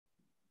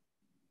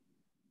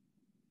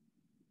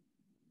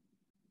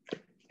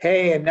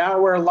Hey, and now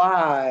we're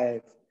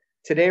live.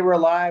 Today we're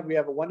live. We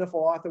have a wonderful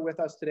author with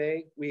us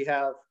today. We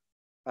have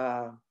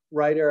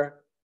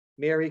writer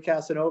Mary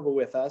Casanova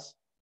with us.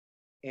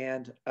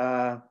 And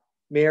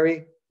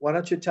Mary, why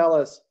don't you tell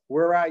us,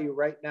 where are you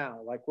right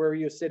now? Like, where are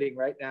you sitting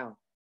right now?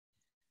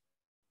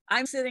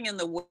 I'm sitting in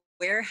the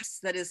warehouse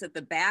that is at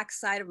the back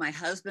side of my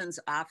husband's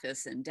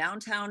office in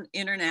downtown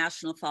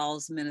International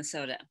Falls,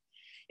 Minnesota.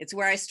 It's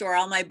where I store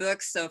all my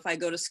books. So if I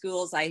go to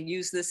schools, I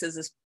use this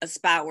as a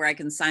spot where I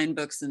can sign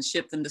books and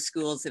ship them to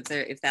schools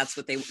if that's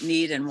what they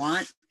need and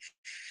want.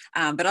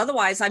 But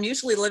otherwise, I'm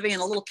usually living in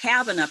a little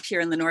cabin up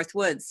here in the North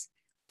Woods.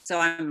 So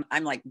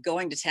I'm like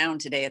going to town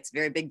today. It's a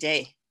very big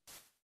day.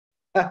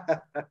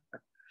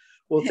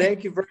 Well,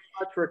 thank you very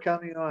much for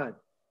coming on.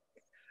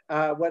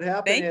 What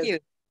happened is you.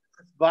 This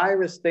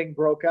virus thing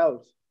broke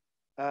out.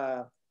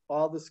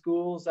 All the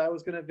schools I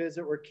was going to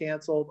visit were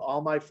canceled. All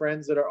my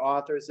friends that are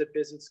authors that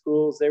visit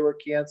schools, they were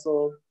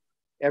canceled.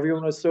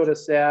 Everyone was sort of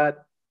sad.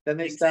 Then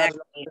they started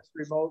this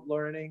remote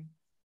learning.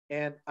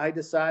 And I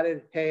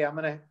decided, hey, I'm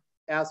going to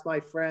ask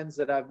my friends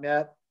that I've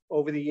met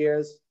over the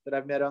years, that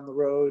I've met on the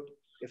road,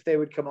 if they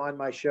would come on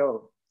my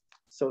show.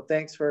 So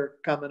thanks for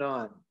coming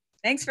on.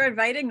 Thanks for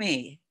inviting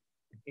me.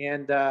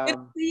 And good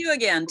to see you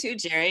again too,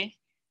 Jerry.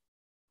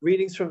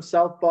 Greetings from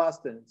South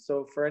Boston.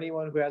 So for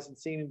anyone who hasn't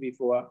seen me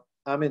before,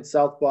 I'm in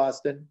South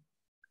Boston,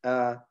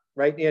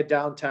 right near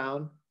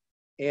downtown.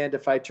 And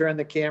if I turn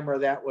the camera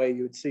that way,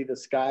 you would see the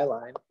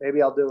skyline.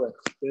 Maybe I'll do it.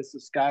 There's the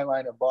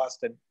skyline of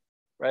Boston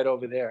right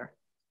over there.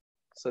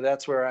 So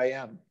that's where I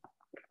am.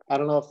 I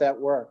don't know if that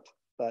worked,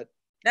 but.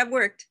 That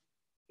worked.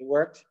 It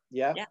worked?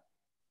 Yeah. Yeah.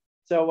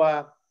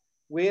 So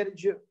where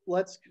did you,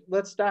 let's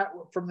start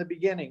from the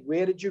beginning.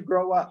 Where did you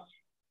grow up?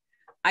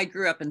 I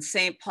grew up in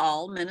St.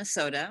 Paul,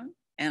 Minnesota.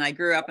 And I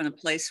grew up in a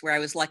place where I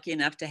was lucky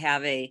enough to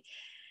have a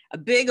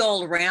big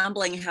old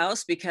rambling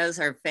house because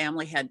our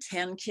family had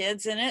 10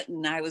 kids in it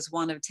and I was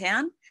one of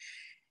 10.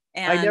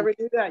 And I never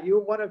knew that. You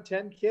were one of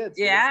 10 kids.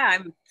 Yeah,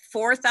 I'm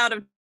fourth out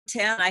of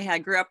 10. I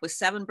grew up with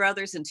 7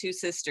 brothers and 2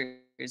 sisters,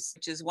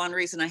 which is one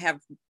reason I have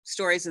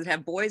stories that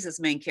have boys as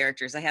main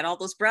characters. I had all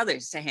those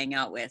brothers to hang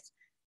out with.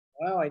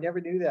 Wow, I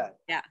never knew that.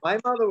 Yeah. My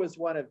mother was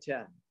one of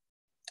 10.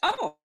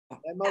 Oh. My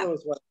mother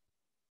was one.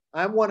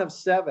 I'm one of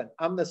 7.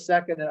 I'm the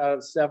second out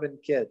of 7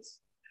 kids.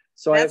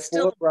 So I have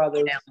 4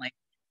 brothers.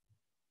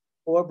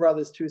 4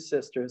 brothers, 2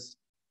 sisters.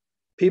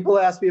 People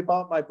ask me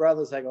about my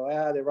brothers. I go,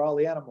 they're all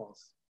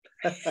animals.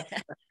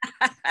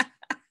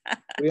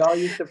 we all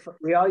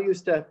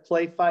used to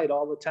play fight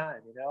all the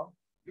time, you know?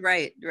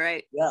 Right.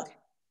 Yeah.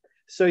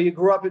 So you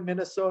grew up in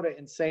Minnesota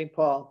in St.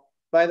 Paul.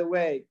 By the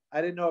way, I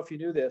didn't know if you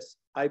knew this.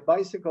 I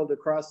bicycled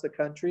across the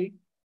country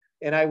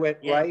and I went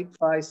right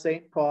by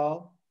St.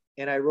 Paul.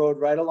 And I rode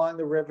right along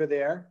the river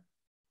there.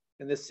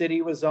 And the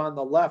city was on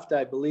the left,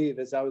 I believe,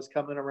 as I was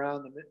coming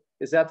around.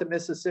 Is that the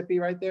Mississippi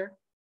right there?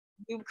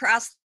 You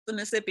crossed the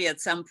Mississippi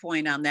at some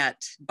point on that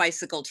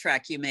bicycle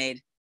trek you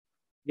made.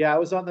 Yeah, I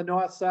was on the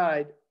north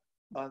side,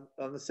 on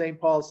the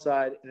St. Paul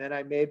side. And then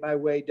I made my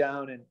way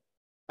down. And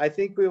I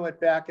think we went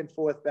back and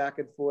forth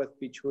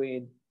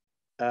between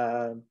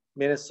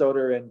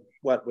Minnesota and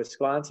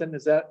Wisconsin?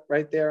 Is that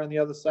right there on the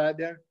other side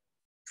there?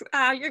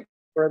 You're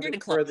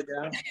further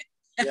down.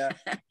 Yeah.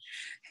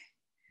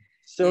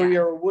 So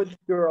you're a woods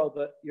girl,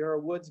 but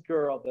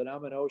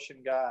I'm an ocean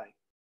guy.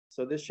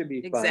 So this should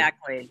be fun.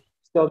 Exactly.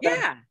 So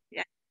yeah.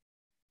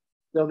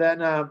 So then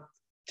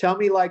tell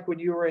me, like, when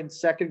you were in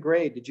 2nd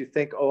grade, did you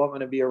think, oh, I'm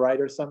going to be a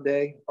writer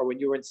someday? Or when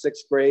you were in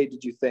 6th grade,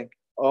 did you think,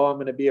 oh, I'm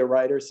going to be a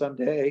writer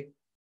someday?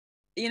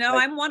 You know,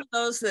 I'm one of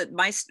those that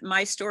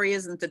my story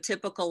isn't the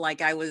typical,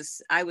 like I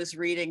was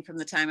reading from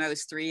the time I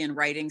was 3 and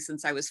writing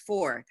since I was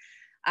 4.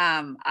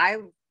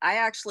 I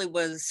actually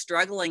was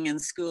struggling in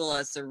school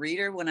as a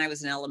reader when I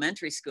was in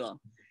elementary school.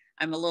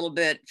 I'm a little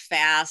bit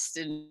fast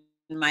in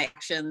my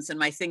actions and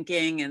my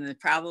thinking and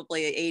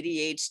probably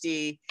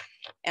ADHD.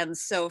 And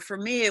so for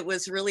me, it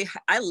was really,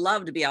 I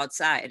loved to be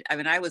outside. I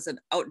mean, I was an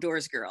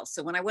outdoors girl.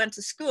 So when I went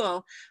to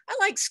school, I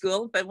liked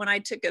school, but when I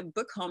took a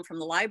book home from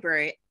the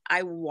library,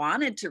 I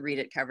wanted to read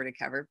it cover to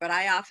cover, but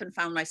I often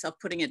found myself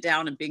putting it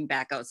down and being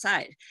back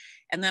outside.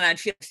 And then I'd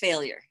feel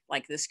failure,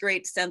 like this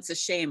great sense of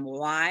shame.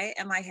 Why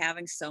am I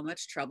having so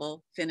much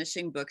trouble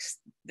finishing books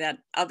that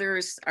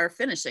others are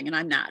finishing and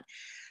I'm not?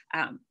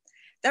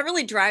 That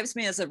really drives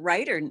me as a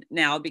writer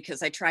now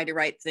because I try to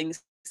write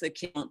things that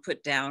kids won't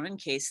put down in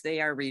case they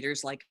are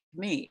readers like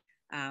me,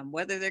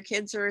 whether they're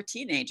kids or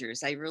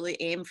teenagers. I really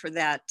aim for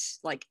that.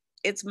 Like,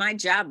 it's my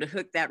job to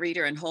hook that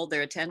reader and hold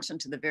their attention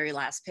to the very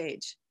last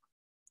page.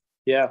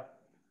 Yeah,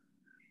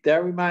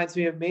 that reminds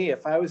me of me.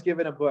 If I was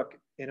given a book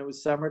and it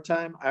was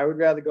summertime, I would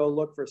rather go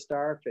look for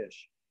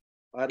starfish.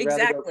 I'd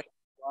rather go for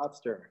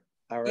lobster.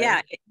 All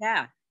right.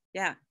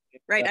 Yeah.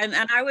 Right. And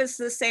I was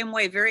the same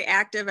way, very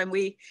active. And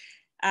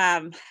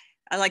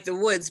I like the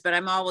woods, but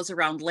I'm always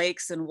around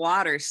lakes and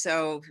water.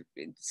 So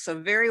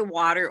very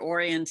water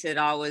oriented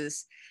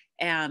always,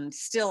 and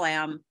still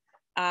am.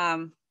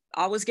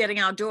 always getting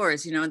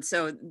outdoors, and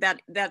so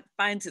that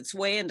finds its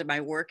way into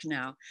my work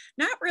now.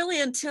 Not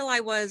really until I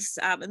was,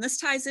 and this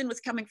ties in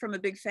with coming from a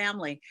big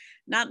family,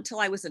 not until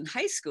I was in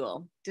high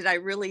school did I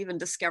really even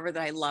discover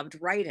that I loved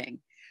writing.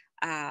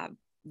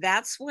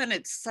 That's when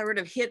it sort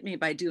of hit me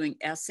by doing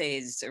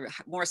essays or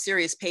more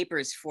serious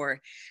papers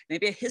for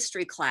maybe a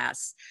history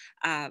class,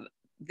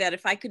 that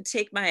if I could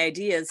take my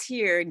ideas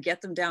here and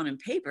get them down in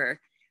paper,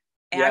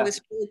 and I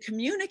was really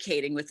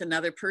communicating with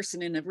another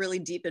person in a really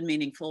deep and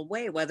meaningful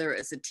way, whether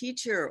it's a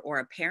teacher or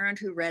a parent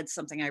who read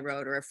something I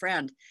wrote or a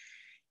friend.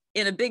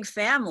 In a big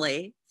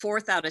family,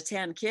 4th out of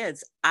 10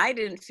 kids, I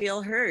didn't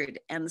feel heard.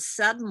 And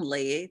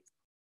suddenly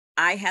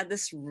I had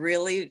this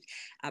really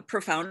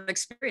profound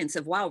experience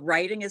of, wow,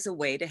 writing is a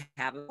way to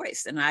have a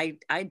voice. And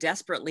I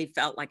desperately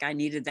felt like I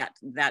needed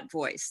that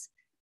voice.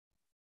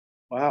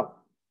 Wow.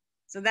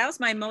 So that was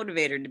my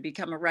motivator to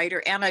become a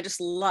writer. And I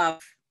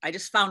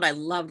just found I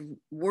loved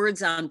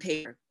words on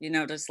paper,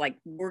 just like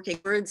working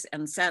words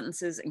and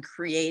sentences and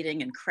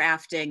creating and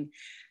crafting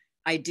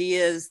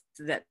ideas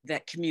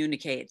that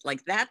communicate.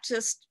 Like that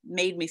just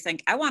made me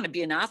think I want to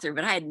be an author,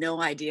 but I had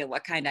no idea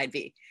what kind I'd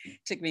be. It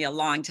took me a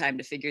long time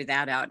to figure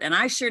that out. And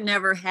I sure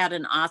never had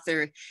an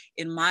author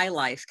in my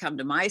life come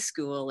to my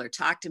school or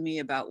talk to me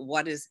about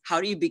how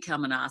do you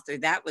become an author?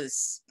 I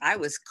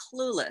was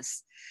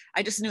clueless.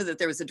 I just knew that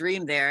there was a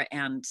dream there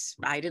and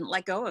I didn't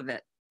let go of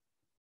it.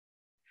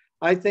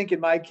 I think in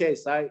my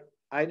case, I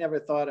never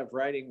thought of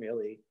writing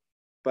really,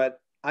 but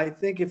I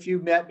think if you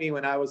met me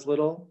when I was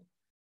little,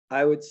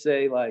 I would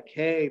say like,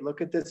 hey,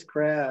 look at this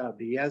crab.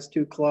 He has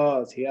 2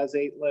 claws. He has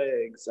 8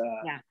 legs.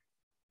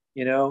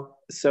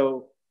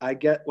 So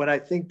when I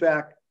think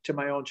back to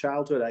my own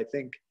childhood, I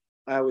think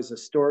I was a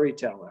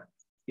storyteller,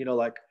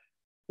 like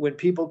when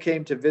people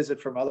came to visit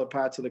from other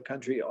parts of the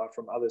country or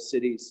from other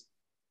cities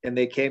and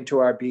they came to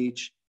our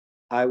beach,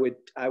 I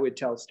would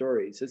tell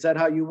stories. Is that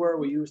how you were?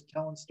 Were you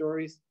telling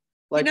stories?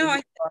 Like,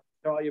 I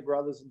all your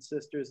brothers and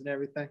sisters and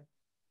everything?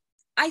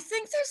 I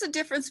think there's a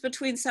difference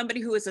between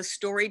somebody who is a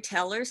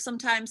storyteller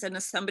sometimes and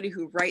somebody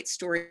who writes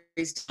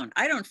stories down.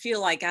 I don't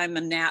feel like I'm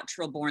a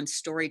natural born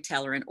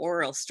storyteller, an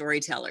oral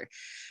storyteller.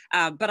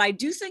 But I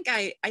do think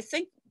I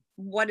think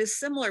what is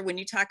similar when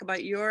you talk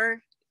about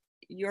your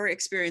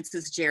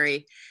experiences,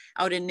 Jerry,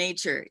 out in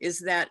nature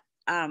is that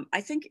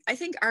I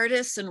think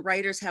artists and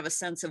writers have a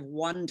sense of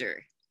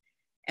wonder.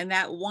 And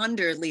that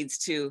wonder leads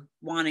to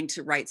wanting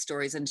to write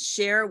stories and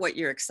share what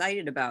you're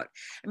excited about.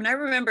 I mean, I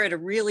remember at a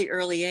really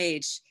early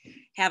age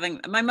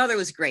my mother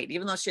was great,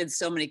 even though she had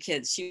so many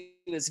kids. She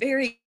was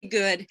very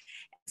good at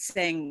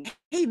saying,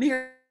 hey,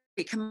 Mary,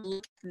 come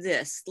look at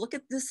this. Look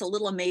at this, a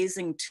little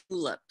amazing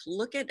tulip.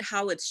 Look at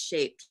how it's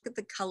shaped. Look at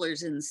the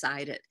colors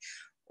inside it.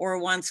 Or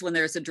once when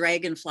there's a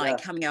dragonfly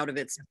coming out of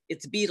its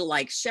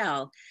beetle-like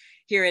shell,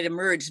 here it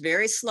emerged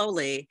very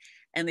slowly.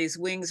 And these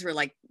wings were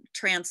like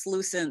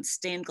translucent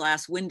stained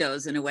glass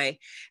windows in a way.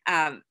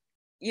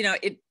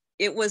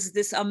 It was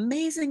this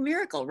amazing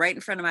miracle right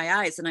in front of my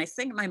eyes. And I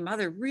think my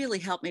mother really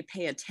helped me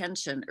pay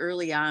attention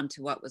early on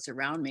to what was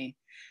around me.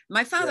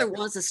 My father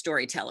was a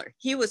storyteller.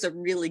 He was a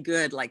really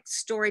good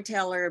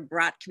storyteller,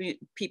 brought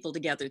people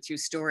together through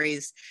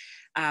stories.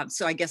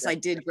 So I guess I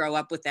did grow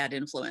up with that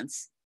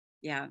influence.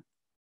 Yeah.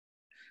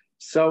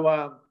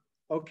 So,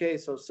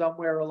 so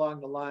somewhere along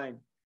the line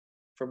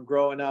from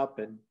growing up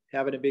and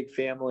having a big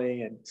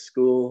family and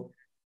school,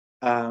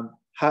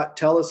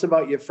 tell us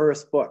about your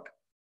first book.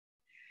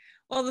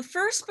 Well, the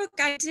first book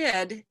I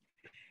did,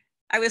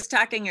 I was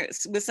talking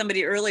with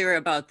somebody earlier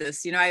about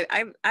this.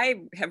 I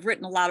have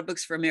written a lot of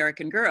books for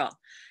American Girl,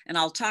 and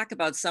I'll talk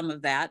about some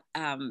of that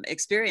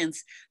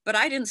experience, but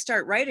I didn't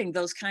start writing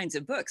those kinds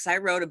of books. I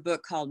wrote a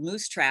book called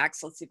Moose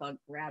Tracks. Let's see if I'll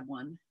grab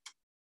one.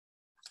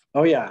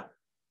 Oh, yeah.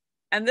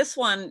 And this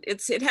one,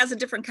 it has a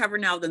different cover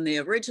now than the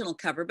original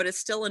cover, but it's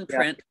still in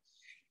print.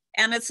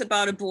 And it's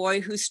about a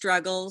boy who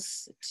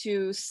struggles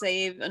to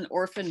save an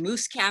orphan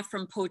moose calf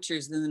from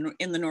poachers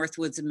in the North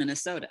Woods of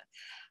Minnesota.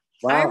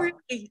 Wow.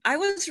 I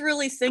was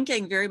really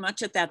thinking very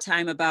much at that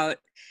time about,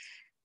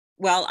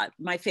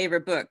 my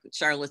favorite book,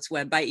 Charlotte's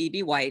Web by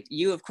E.B. White.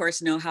 You, of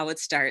course, know how it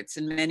starts,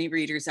 and many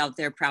readers out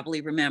there probably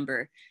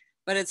remember.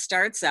 But it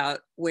starts out,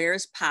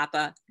 where's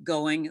Papa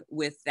going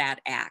with that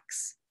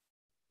axe?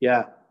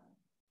 Yeah.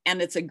 And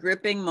it's a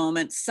gripping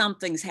moment.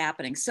 Something's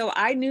happening. So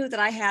I knew that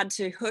I had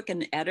to hook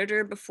an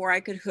editor before I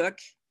could hook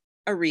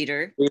a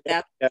reader.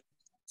 That's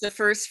the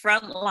first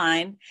front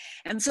line.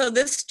 And so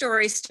this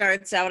story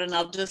starts out, and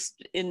I'll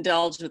just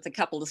indulge with a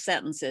couple of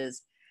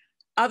sentences.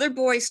 Other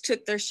boys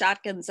took their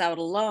shotguns out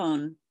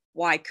alone.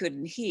 Why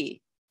couldn't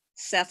he?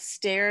 Seth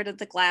stared at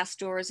the glass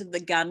doors of the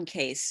gun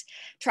case,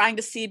 trying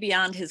to see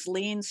beyond his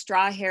lean,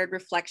 straw-haired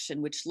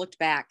reflection, which looked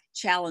back,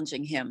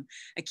 challenging him,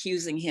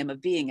 accusing him of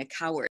being a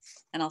coward.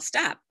 And I'll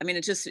stop. I mean,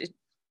 it's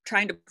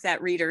trying to put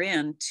that reader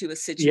into a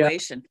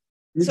situation.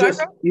 Yeah.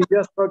 You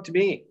just spoke to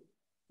me.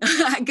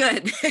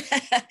 Good.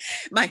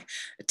 My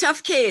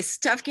tough case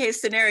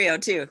scenario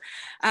too.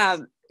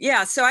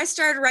 So I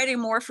started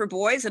writing more for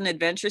boys and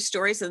adventure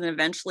stories, and then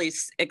eventually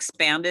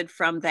expanded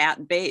from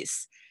that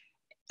base.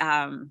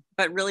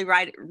 but really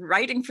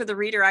writing for the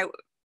reader,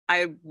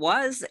 I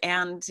was,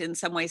 and in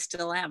some ways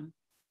still am.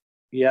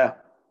 Yeah.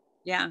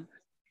 Yeah.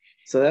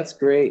 So that's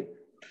great.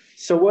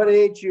 So what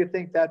age do you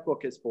think that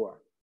book is for?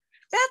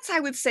 That's, I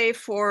would say,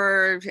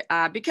 for,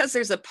 because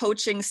there's a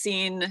poaching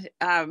scene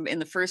in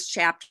the first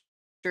chapter.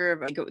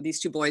 These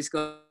two boys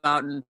go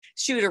out and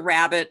shoot a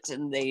rabbit,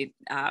 and they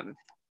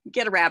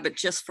get a rabbit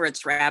just for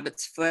its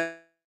rabbit's foot,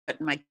 and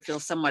might feel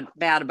somewhat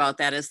bad about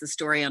that as the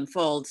story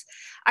unfolds.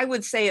 I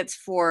would say it's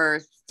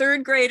for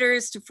third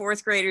graders to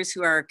fourth graders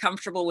who are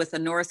comfortable with the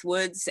North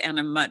Woods and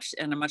a much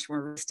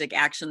more realistic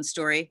action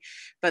story,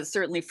 but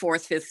certainly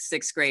fourth, fifth,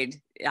 sixth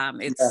grade,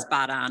 it's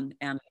spot on.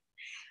 And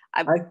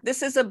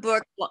this is a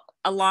book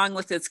along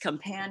with its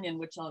companion,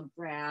 which I'll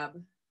grab,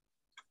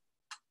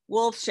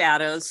 Wolf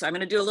Shadows. So I'm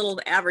going to do a little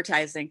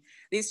advertising.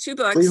 These two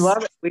books. We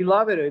love it. We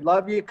love it. I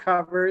love your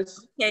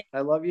covers. Okay.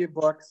 I love your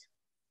books.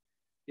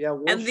 Yeah.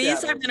 Wolf and these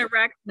Shadows. I'm going to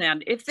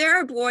recommend. If there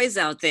are boys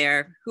out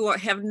there who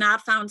have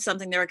not found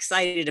something they're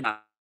excited about,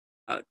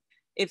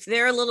 if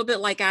they're a little bit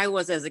like I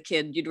was as a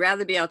kid, you'd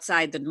rather be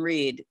outside than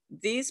read.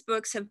 These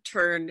books have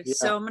turned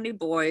so many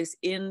boys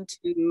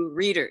into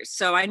readers.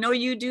 So I know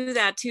you do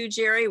that too,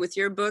 Jerry, with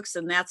your books,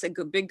 and that's a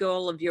big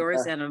goal of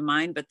yours and of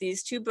mine. But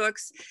these two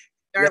books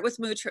start with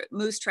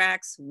Moose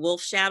Tracks.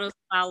 Wolf Shadows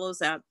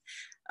follows up.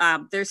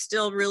 They're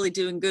still really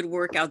doing good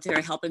work out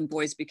there, helping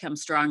boys become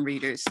strong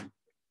readers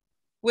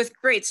with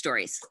great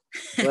stories.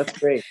 Well, that's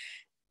great.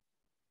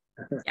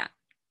 Yeah.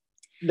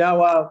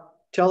 Now,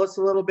 tell us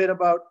a little bit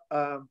about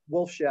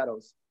Wolf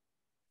Shadows.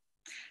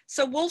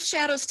 So Wolf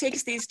Shadows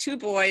takes these two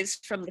boys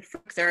from the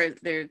book there,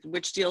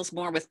 which deals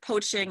more with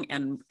poaching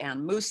and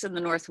moose in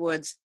the North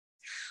Woods.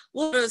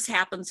 Wolf Shadows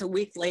happens a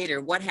week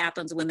later. What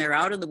happens when they're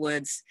out in the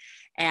woods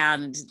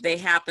and they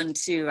happen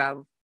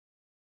to,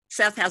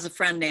 Seth has a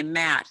friend named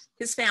Matt.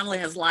 His family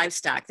has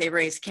livestock. They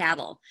raise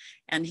cattle.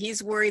 And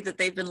he's worried that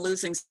they've been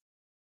losing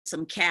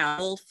some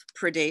wolf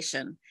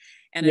predation.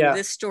 And in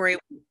this story,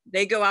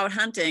 they go out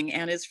hunting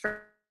and his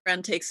friend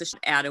takes a shot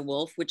at a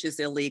wolf, which is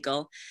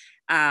illegal.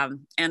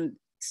 And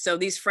so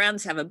these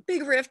friends have a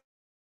big rift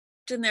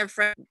in their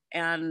friend,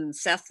 and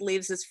Seth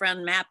leaves his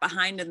friend Matt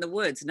behind in the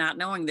woods, not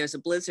knowing there's a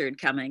blizzard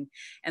coming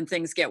and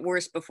things get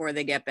worse before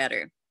they get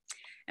better.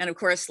 And of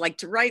course, like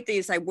to write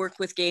these, I work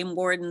with game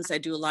wardens. I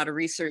do a lot of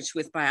research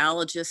with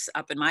biologists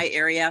up in my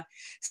area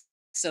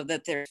so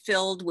that they're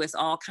filled with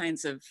all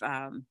kinds of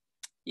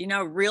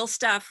real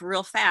stuff,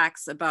 real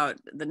facts about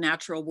the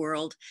natural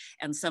world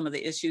and some of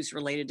the issues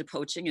related to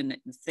poaching and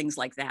things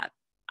like that.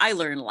 I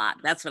learn a lot.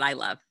 That's what I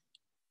love.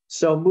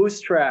 So Moose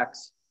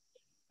Tracks,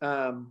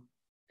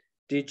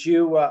 did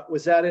you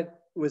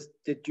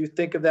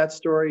think of that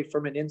story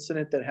from an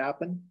incident that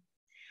happened?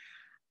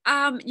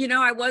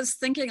 I was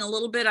thinking a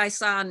little bit. I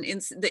saw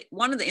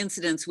one of the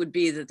incidents would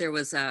be that there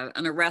was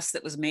an arrest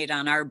that was made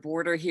on our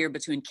border here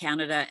between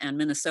Canada and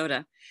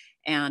Minnesota.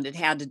 And it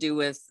had to do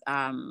with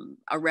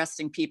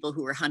arresting people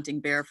who were hunting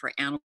bear for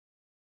animal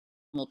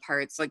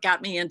parts. So it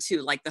got me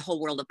into like the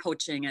whole world of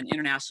poaching and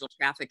international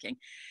trafficking.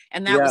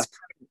 And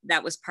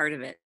that was part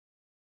of it.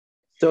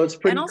 So it's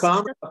pretty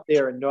common up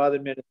there in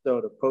northern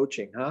Minnesota,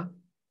 poaching, huh?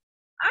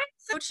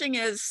 Poaching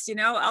is,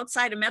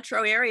 outside of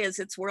metro areas,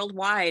 it's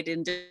worldwide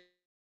in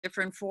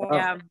different forms.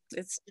 Yeah,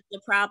 it's a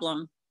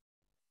problem.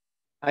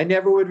 I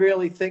never would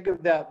really think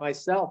of that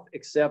myself,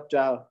 except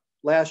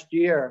last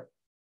year,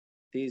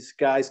 these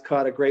guys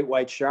caught a great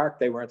white shark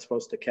they weren't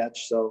supposed to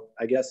catch. So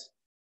I guess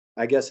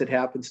it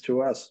happens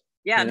to us.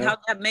 Yeah. And how'd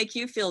that make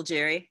you feel,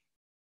 Jerry?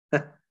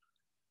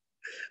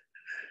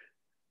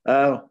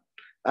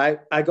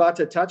 I got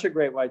to touch a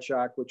great white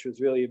shark, which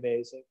was really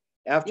amazing.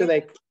 After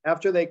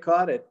they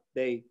caught it,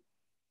 they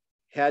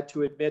had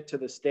to admit to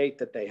the state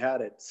that they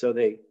had it. So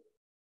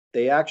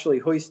they actually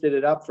hoisted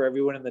it up for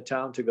everyone in the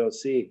town to go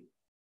see.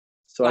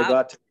 So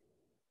wow.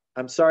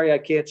 I'm sorry I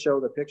can't show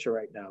the picture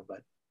right now,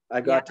 but I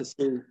got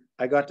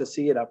to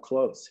see it up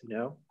close,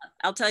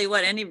 I'll tell you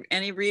what,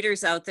 any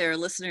readers out there,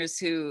 listeners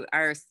who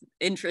are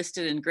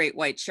interested in great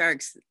white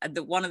sharks,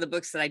 one of the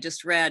books that I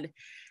just read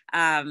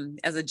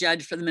as a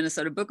judge for the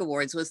Minnesota Book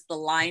Awards was The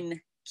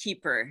Line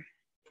Keeper.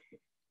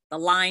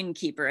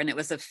 And it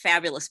was a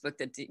fabulous book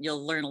that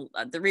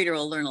the reader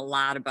will learn a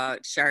lot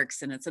about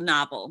sharks, and it's a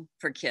novel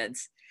for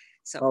kids.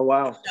 So oh,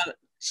 wow.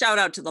 Shout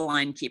out to The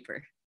Line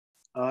Keeper.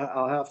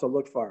 I'll have to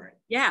look for it.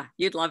 Yeah,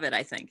 you'd love it,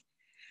 I think.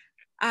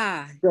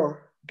 Go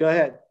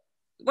ahead.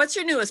 What's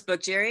your newest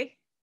book, Jerry?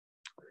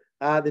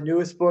 The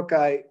newest book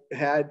I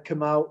had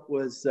come out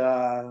was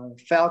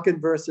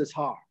Falcon versus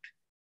Hawk.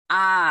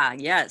 Ah,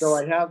 yes. So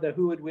I have the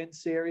Who Would Win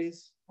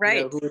series.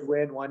 Right. Who would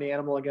win one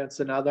animal against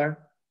another.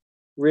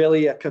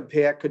 Really a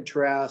compare,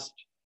 contrast,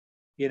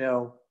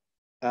 love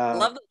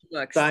those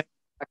books.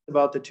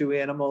 About the two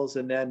animals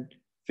and then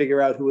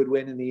figure out who would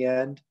win in the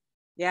end.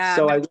 Yeah.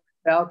 So I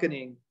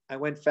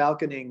went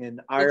falconing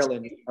in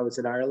Ireland. I was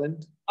in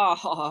Ireland.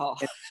 Oh,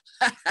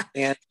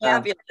 and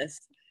fabulous.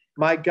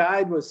 My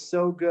guide was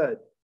so good.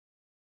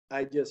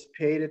 I just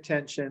paid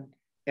attention.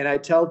 And I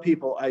tell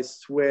people, I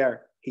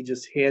swear, he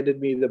just handed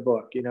me the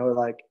book, you know,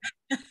 like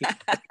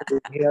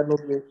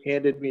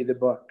handed me the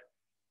book.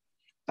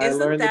 I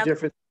learned the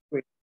difference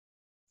between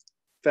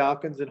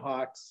falcons and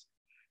hawks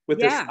with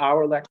this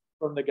hour lecture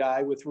from the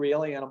guy with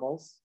real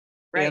animals.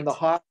 Right. And the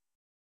hawk,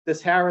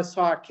 this Harris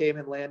hawk came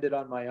and landed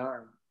on my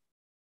arm.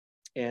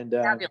 And,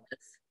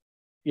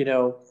 you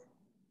know,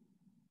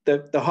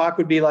 the hawk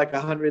would be like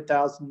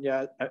 100,000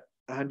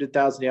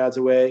 yards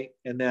away.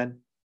 And then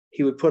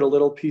he would put a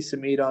little piece of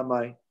meat on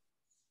my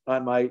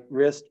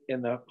wrist,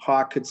 and the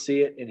hawk could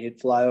see it, and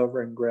he'd fly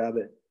over and grab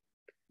it.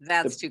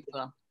 That's too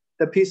cool.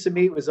 The piece of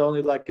meat was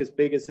only like as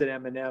big as an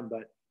M&M,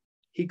 but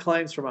he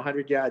claims from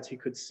 100 yards he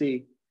could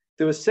see.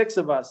 There was 6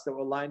 of us that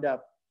were lined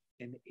up,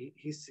 and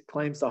he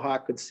claims the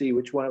hawk could see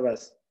which one of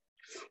us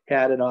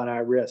had it on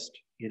our wrist,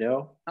 you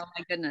know? Oh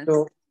my goodness.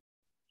 So,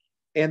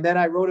 and then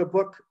I wrote a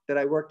book that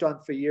I worked on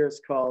for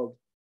years called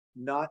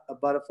Not a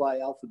Butterfly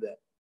Alphabet.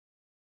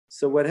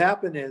 So what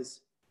happened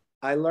is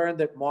I learned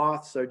that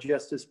moths are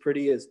just as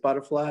pretty as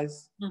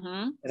butterflies.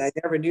 Mm-hmm. And I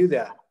never knew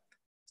that.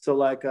 So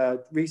like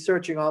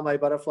researching all my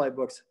butterfly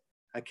books,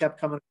 I kept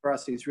coming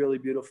across these really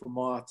beautiful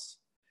moths.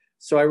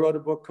 So I wrote a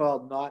book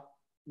called Not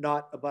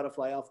a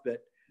Butterfly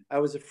Alphabet. I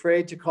was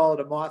afraid to call it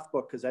a moth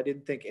book because I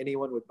didn't think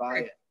anyone would buy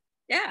it.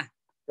 Yeah.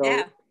 So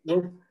yeah.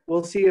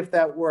 We'll see if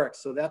that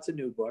works. So that's a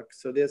new book.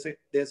 So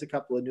there's a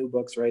couple of new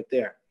books right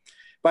there.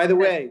 By the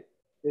way,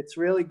 it's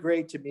really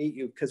great to meet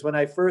you, because when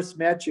I first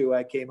met you,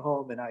 I came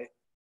home, and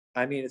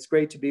I mean, it's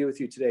great to be with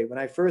you today. When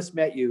I first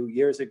met you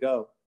years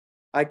ago,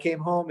 I came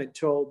home and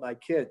told my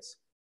kids,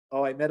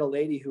 oh, I met a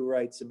lady who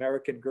writes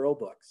American Girl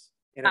books.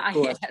 And of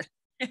course,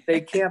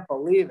 they can't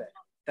believe it.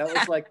 That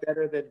was like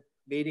better than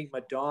meeting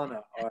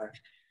Madonna or,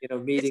 you know,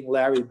 meeting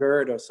Larry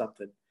Bird or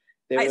something.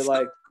 They were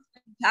like,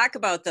 talk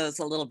about those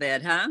a little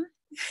bit, huh?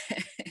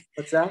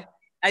 What's that?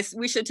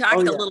 We should talk a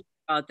little bit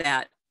about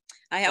that.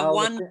 I have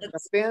one. The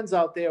fans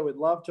out there would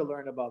love to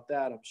learn about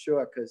that, I'm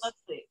sure, because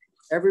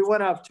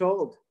everyone I've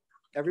told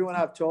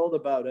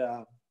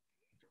about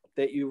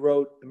that you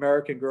wrote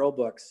American Girl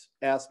books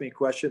asked me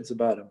questions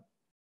about them.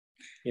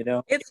 You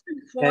know, it's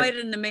been quite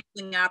an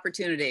amazing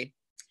opportunity.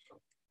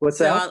 What's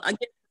that?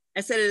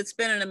 I said it's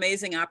been an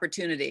amazing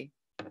opportunity.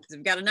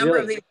 We've got a number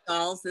of these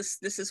dolls.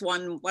 This is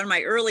one of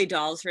my early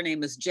dolls. Her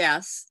name is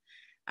Jess.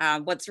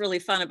 What's really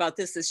fun about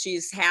this is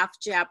she's half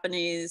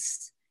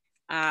Japanese,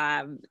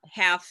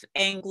 half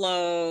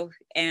Anglo,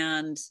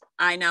 and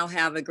I now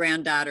have a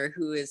granddaughter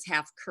who is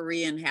half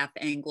Korean, half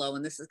Anglo,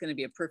 and this is going to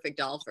be a perfect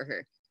doll for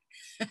her.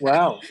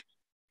 Wow.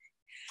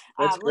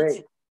 That's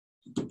great.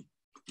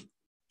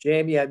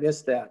 Jamie, I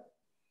missed that.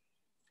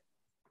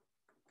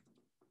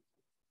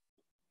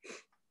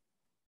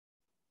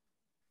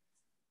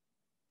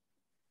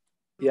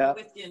 Yeah.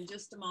 With you in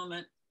just a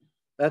moment.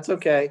 That's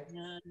okay.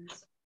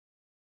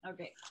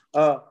 Okay.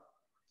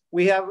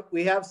 We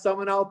have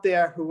someone out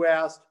there who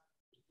asked,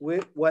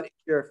 what is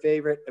your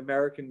favorite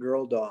American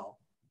Girl doll?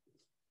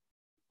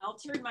 I'll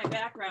turn my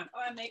background.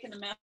 Oh, I'm making a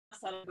mess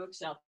out of the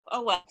bookshelf.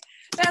 Oh, well,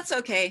 that's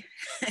okay.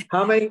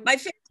 How many? My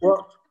favorite.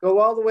 Well, go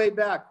all the way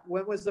back.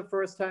 When was the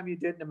first time you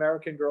did an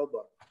American Girl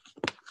book?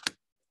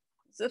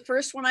 It's the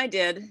first one I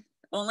did.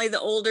 Only the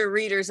older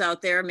readers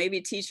out there,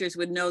 maybe teachers,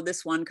 would know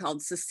this one,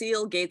 called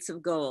Cecile Gates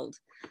of Gold.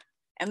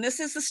 And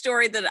this is the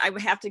story that I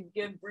would have to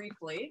give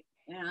briefly.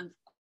 And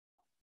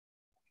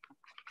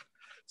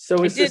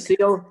so is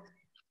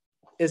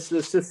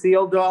the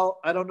Cecile doll,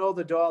 I don't know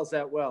the dolls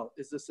that well.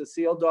 Is the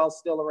Cecile doll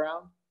still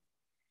around?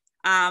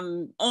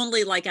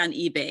 Only like on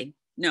eBay.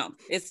 No,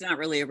 it's not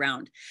really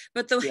around.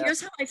 But here's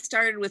how I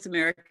started with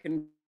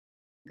American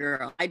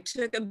Girl. I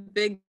took a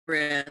big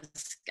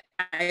risk.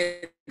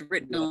 I had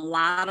written a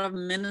lot of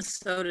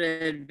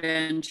Minnesota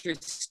adventure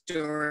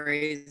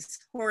stories,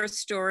 horror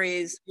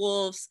stories,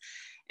 wolves.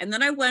 And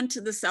then I went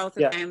to the South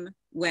of time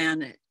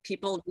when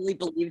people really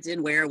believed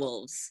in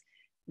werewolves.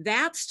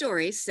 That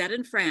story, set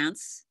in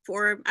France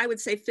for, I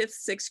would say, 5th,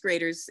 6th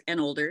graders and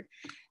older,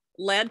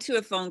 led to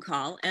a phone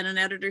call, and an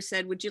editor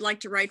said, would you like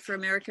to write for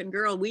American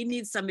Girl? We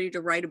need somebody to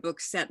write a book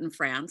set in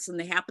France. And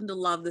they happened to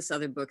love this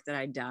other book that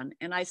I'd done.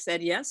 And I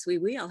said, yes,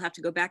 I'll have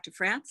to go back to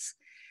France,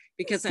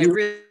 because you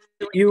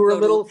were a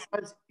little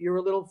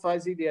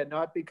fuzzy there,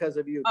 not because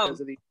of you,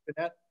 because of the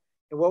internet.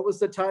 And what was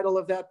the title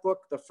of that book,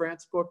 the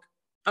France book?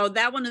 Oh,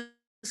 that one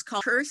is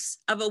called Curse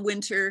of a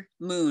Winter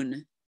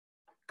Moon.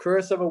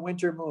 Curse of a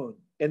Winter Moon.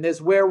 And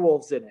there's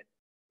werewolves in it.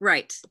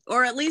 Right.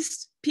 Or at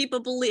least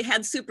people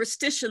had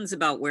superstitions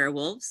about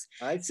werewolves.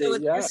 I see, so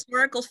it's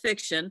historical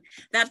fiction.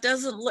 That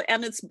doesn't look,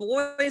 and it's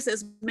boys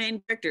as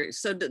main characters.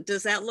 So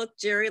does that look,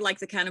 Jerry, like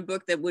the kind of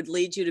book that would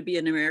lead you to be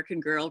an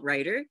American Girl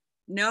writer?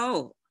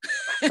 No.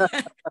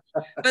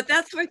 But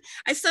that's what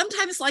I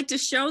sometimes like to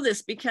show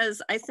this,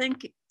 because I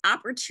think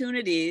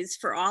opportunities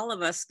for all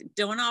of us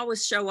don't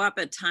always show up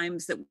at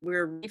times that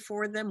we're ready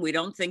for them. We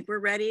don't think we're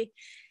ready.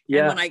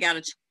 Yeah. And when I got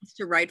a chance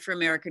to write for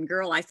American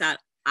Girl, I thought,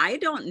 I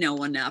don't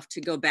know enough to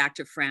go back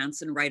to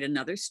France and write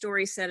another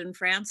story set in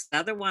France. The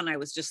other one, I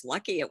was just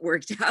lucky it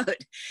worked out.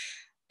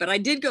 But I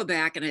did go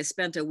back, and I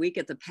spent a week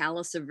at the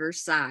Palace of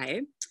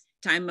Versailles,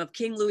 time of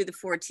King Louis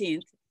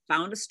XIV.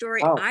 found a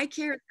story Wow. I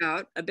cared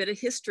about, a bit of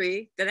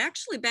history that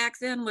actually back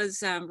then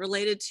was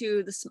related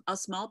to a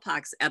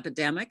smallpox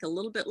epidemic, a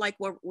little bit like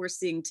what we're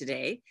seeing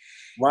today.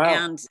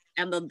 Wow.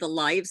 And the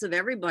lives of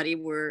everybody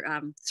were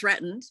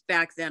threatened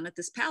back then at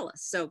this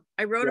palace. So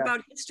I wrote Yeah.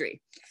 about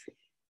history.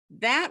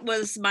 That's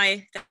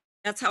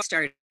how I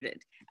started.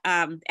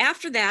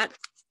 After that,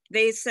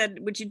 they said,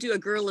 would you do a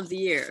girl of the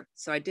year?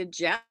 So I did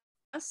Jess,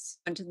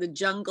 went to the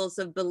jungles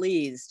of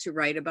Belize to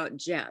write about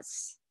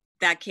Jess.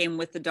 That came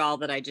with the doll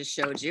that I just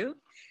showed you.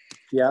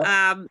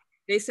 Yeah.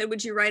 They said,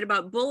 would you write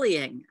about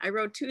bullying? I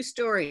wrote 2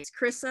 stories,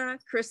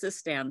 Chrissa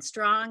Stand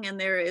Strong, and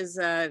there is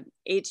a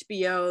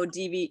HBO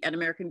an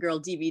American Girl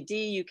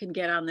DVD you can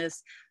get on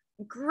this.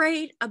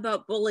 Great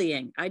about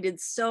bullying. I did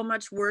so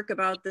much work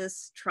about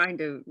this, trying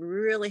to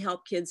really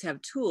help kids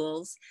have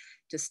tools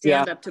to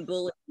stand up to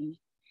bullying.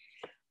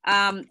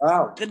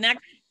 Wow.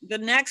 The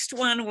next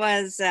one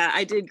was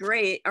I did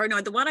great, or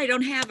no, the one I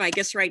don't have, I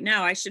guess right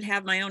now, I should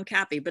have my own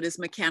copy, but is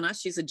McKenna.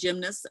 She's a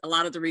gymnast. A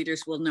lot of the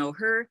readers will know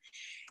her.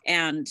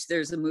 And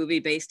there's a movie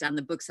based on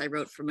the books I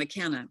wrote for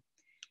McKenna.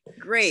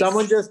 Great.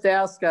 Someone just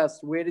asked us,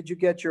 where did you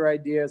get your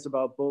ideas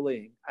about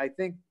bullying? I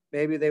think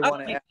maybe they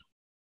want to ask.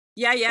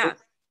 Yeah.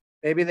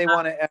 Maybe they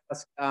want to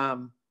ask,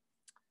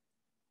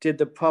 did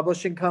the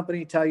publishing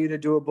company tell you to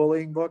do a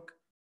bullying book?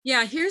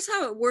 Yeah, here's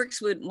how it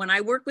works when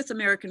I work with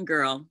American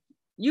Girl.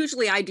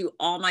 Usually I do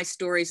all my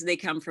stories, they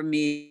come from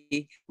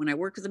me. When I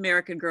work with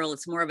American Girl,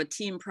 it's more of a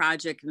team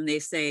project, and they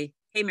say,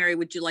 hey, Mary,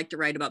 would you like to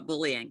write about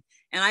bullying?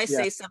 And I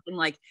say something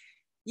like,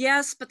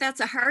 yes, but that's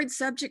a hard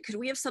subject. Could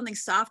we have something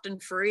soft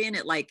and furry in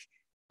it, like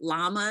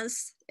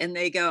llamas? And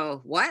they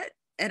go, what?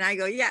 And I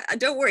go, yeah,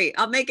 don't worry,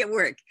 I'll make it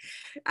work.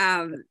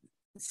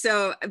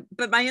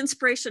 But my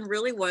inspiration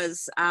really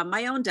was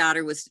my own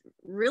daughter was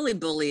really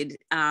bullied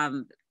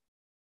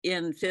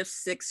in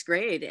 5th, 6th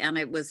grade. And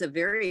it was a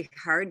very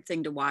hard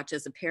thing to watch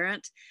as a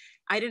parent.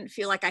 I didn't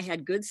feel like I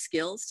had good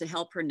skills to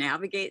help her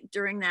navigate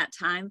during that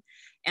time.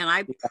 And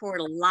I poured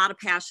a lot of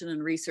passion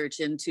and research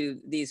into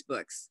these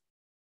books.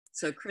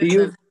 So Chris,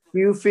 do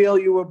you feel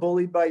you were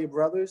bullied by your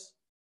brothers?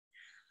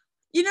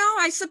 You know,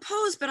 I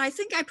suppose, but I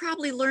think I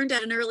probably learned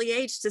at an early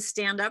age to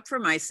stand up for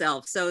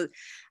myself. So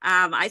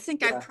I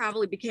think I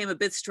probably became a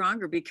bit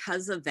stronger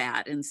because of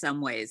that in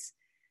some ways.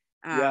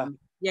 I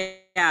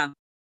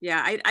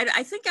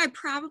think I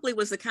probably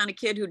was the kind of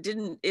kid who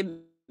didn't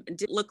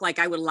look like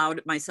I would allow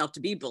myself to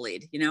be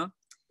bullied, you know?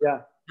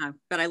 Yeah.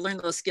 But I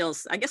learned those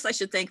skills. I guess I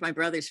should thank my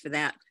brothers for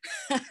that.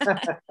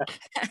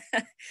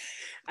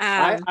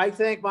 I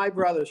thank my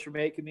brothers for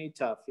making me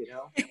tough, you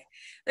know?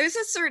 There's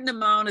a certain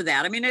amount of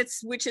that. I mean,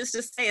 which is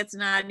to say it's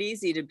not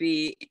easy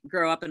to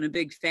grow up in a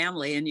big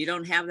family and you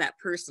don't have that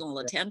personal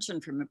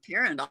attention from a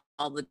parent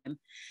all the time.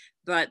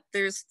 But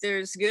there's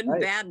good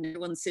and bad in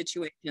everyone's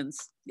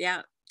situations.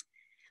 Yeah.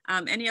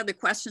 Any other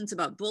questions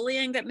about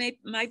bullying that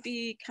might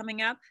be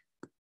coming up?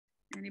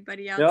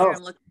 Anybody out there?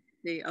 I'm looking to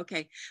see.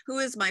 Okay. Who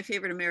is my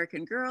favorite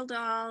American Girl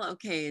doll?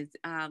 Okay.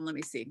 Let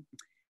me see.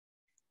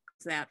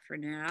 That for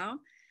now.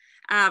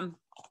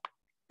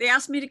 They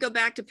asked me to go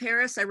back to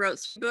Paris. I wrote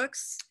 3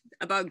 books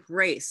about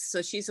Grace.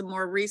 So she's a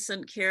more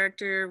recent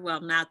character. Well,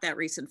 not that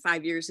recent,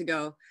 5 years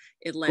ago.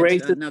 It led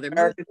Grace to another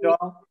American movie.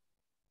 Doll.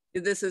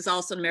 This is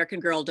also an American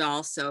Girl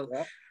doll. So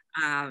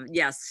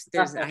yes,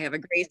 I have a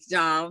Grace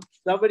doll.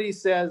 Somebody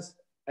says,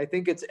 I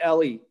think it's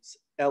Ellie,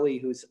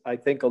 who's I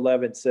think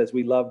 11, says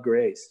we love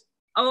Grace.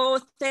 Oh,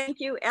 thank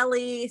you,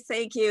 Ellie.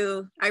 Thank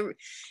you.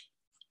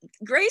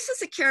 Grace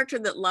is a character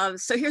that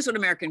loves, so here's what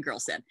American Girl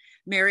said.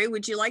 Mary,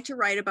 would you like to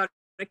write about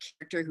a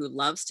character who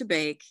loves to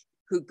bake,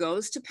 who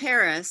goes to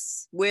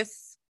Paris with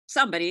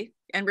somebody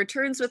and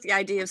returns with the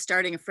idea of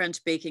starting a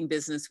French baking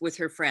business with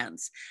her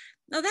friends?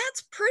 Now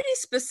that's pretty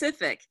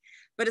specific,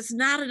 but it's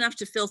not enough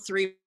to fill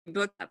 3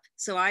 books up.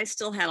 So I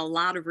still had a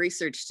lot of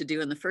research to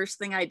do. And the first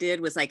thing I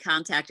did was I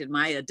contacted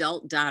my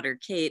adult daughter,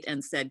 Kate,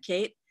 and said,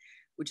 Kate,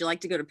 would you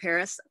like to go to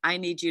Paris? I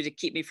need you to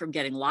keep me from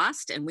getting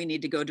lost, and we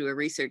need to go do a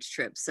research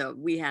trip. So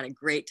we had a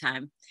great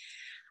time.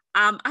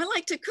 I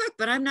like to cook,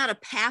 but I'm not a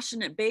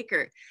passionate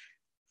baker.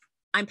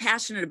 I'm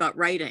passionate about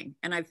writing,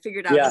 and I've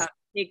figured out how to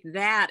take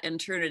that and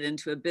turn it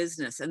into a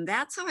business. And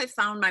that's how I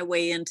found my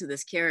way into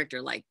this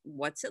character. Like,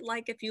 what's it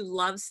like if you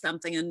love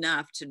something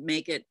enough to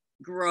make it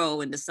grow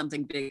into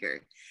something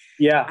bigger?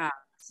 Yeah.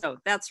 So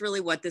that's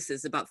really what this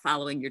is about,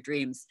 following your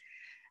dreams.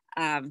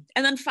 And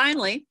then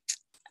finally,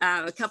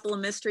 a couple of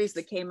mysteries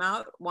that came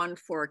out, one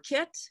for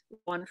Kit,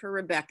 one for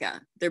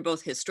Rebecca. They're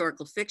both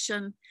historical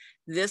fiction.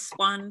 This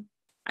one,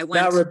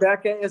 Now,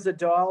 Rebecca is a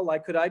doll.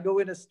 Like, could I go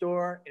in a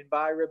store and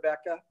buy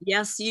Rebecca?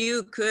 Yes,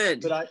 you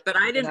could. But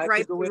I didn't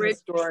write. Go in a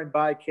store and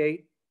buy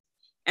Kate.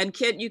 And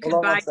Kit, you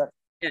could buy.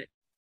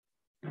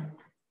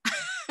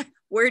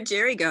 Where'd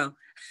Jerry go?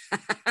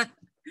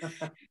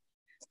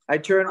 I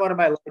turned one of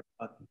my lights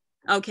on.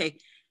 Okay.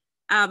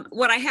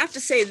 What I have to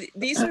say,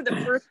 these are the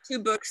first 2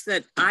 books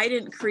that I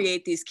didn't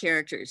create these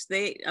characters.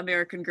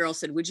 American Girl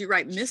said, would you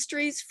write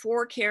mysteries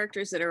for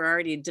characters that are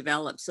already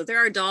developed? So there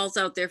are dolls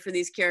out there for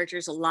these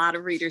characters. A lot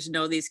of readers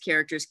know these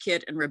characters,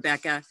 Kit and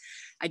Rebecca.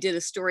 I did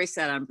a story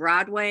set on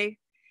Broadway,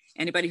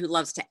 Anybody who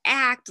loves to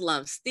act,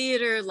 loves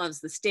theater, loves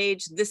the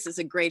stage, this is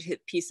a great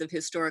piece of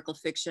historical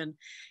fiction.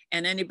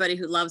 And anybody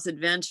who loves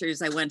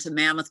adventures, I went to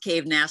Mammoth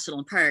Cave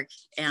National Park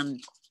and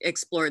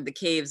explored the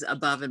caves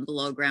above and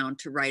below ground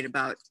to write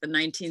about the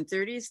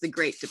 1930s, the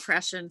Great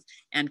Depression,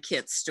 and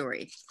Kit's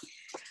story.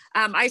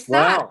 I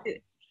thought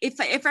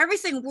if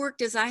everything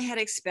worked as I had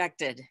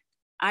expected,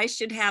 I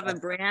should have a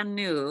brand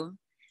new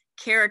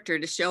character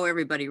to show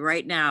everybody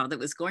right now that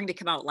was going to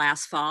come out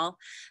last fall,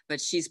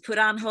 but she's put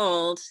on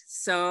hold.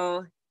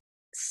 So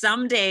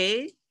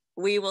someday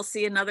we will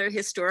see another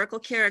historical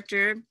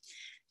character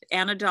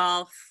and a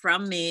doll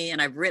from me,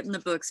 and I've written the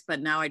books,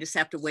 but now I just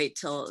have to wait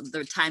till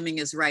the timing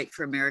is right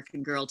for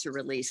American Girl to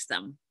release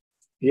them.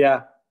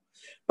 Yeah.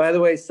 By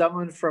the way,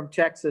 someone from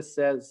Texas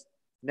says,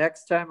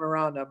 next time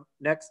around,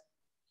 next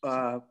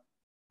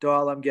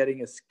doll I'm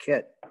getting is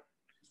Kit.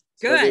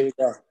 Good. So there you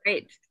go.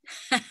 Great.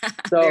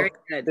 So very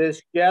good.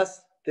 There's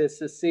Jess, there's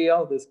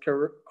Cecile, there's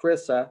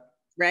Carissa.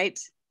 Right.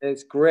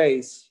 There's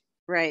Grace.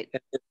 Right.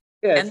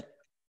 And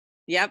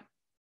yep.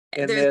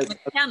 And there's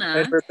McKenna.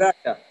 And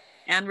Rebecca.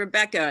 And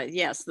Rebecca,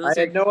 yes. I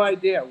had no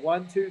idea.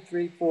 1, 2,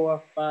 3,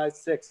 4, 5,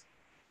 6.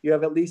 You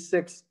have at least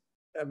 6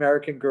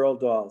 American Girl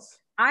dolls.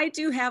 I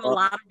do have a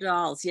lot of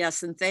dolls,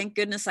 yes. And thank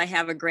goodness I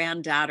have a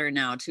granddaughter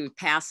now to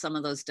pass some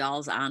of those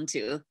dolls on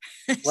to.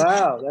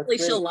 Wow. That's Hopefully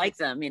she'll like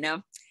them, you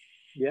know?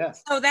 Yeah.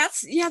 So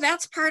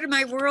that's part of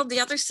my world. The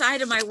other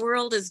side of my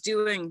world is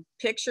doing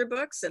picture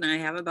books, and I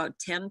have about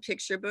 10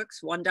 picture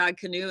books. One Dog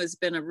Canoe has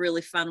been a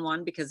really fun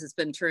one because it's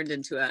been turned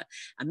into a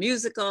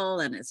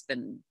musical, and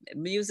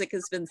music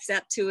has been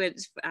set to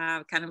it,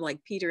 kind of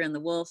like Peter and the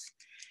Wolf.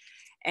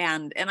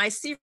 And I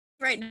see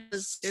right now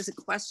there's a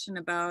question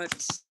about,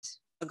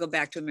 I'll go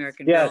back to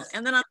American Girl.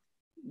 And then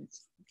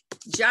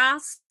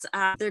Joss,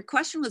 their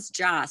question was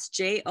Joss,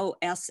 Joss. Oh,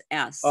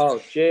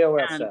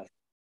 Joss.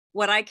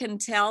 What I can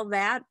tell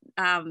that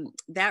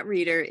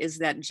reader is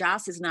that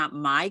Joss is not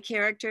my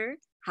character.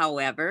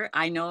 However,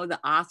 I know the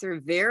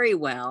author very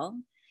well,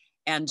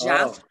 and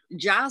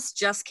Joss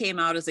just came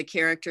out as a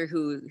character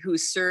who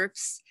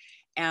surfs,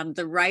 and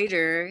the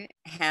writer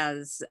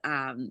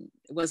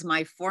was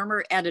my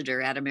former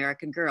editor at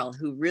American Girl,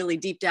 who really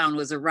deep down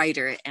was a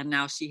writer, and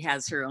now she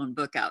has her own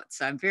book out.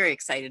 So I'm very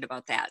excited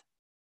about that.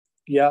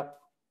 Yep.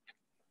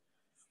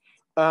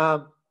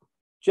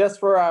 Just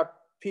for our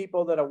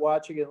people that are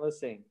watching and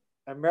listening,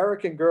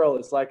 American Girl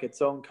is like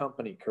its own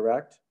company,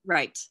 correct?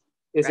 Right.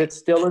 Is it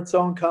still its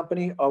own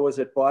company, or was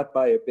it bought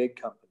by a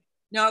big company?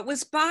 No, it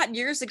was bought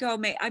years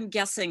ago. I'm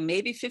guessing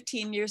maybe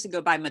 15 years ago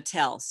by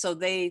Mattel. So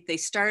they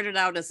started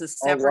out as a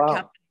separate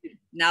company.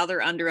 Now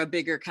they're under a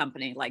bigger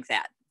company like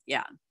that.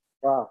 Yeah.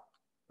 Wow.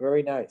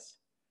 Very nice.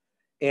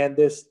 And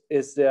this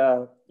is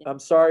I'm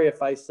sorry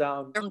if I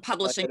sound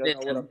publishing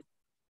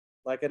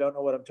like I don't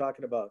know what I'm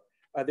talking about.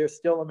 Are there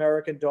still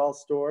American Doll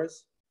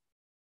stores?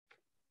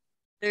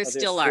 There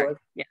still are.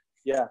 Yeah.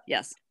 Yeah.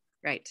 Yes.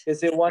 Right. Is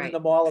there one in the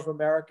Mall of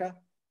America?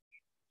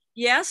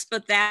 Yes,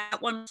 but that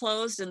one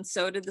closed, and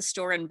so did the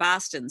store in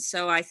Boston.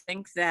 So I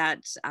think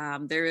that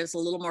there is a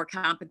little more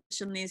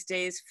competition these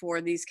days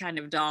for these kind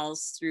of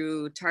dolls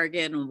through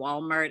Target and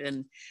Walmart.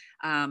 And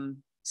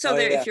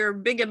if you're a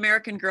big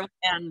American Girl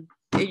fan,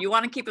 if you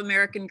want to keep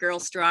American Girl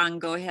strong,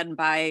 go ahead and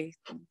buy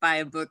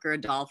a book or a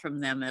doll from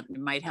them. It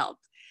might help.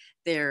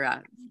 They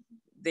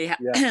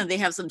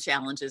have some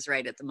challenges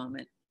right at the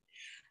moment.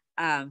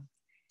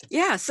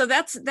 So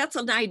that's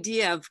an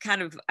idea of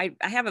kind of, I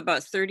have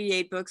about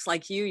 38 books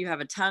like you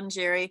have a ton,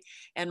 Jerry,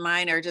 and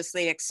mine are just,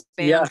 they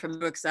expand from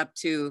books up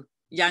to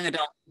young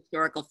adult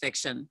historical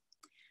fiction.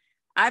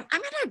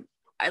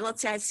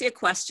 Let's see, I see a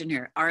question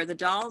here. Are the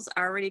dolls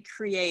already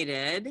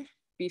created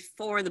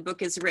before the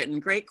book is written?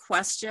 Great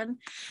question.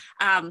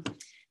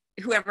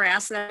 Whoever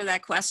asked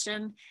that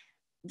question,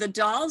 the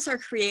dolls are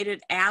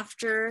created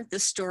after the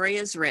story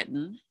is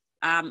written,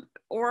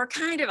 or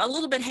kind of a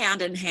little bit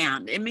hand in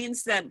hand. It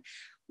means that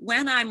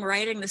when I'm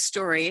writing the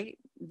story,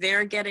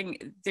 they're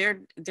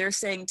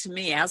saying to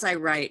me as I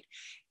write,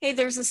 hey,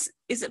 is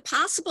it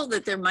possible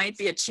that there might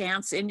be a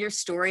chance in your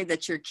story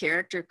that your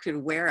character could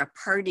wear a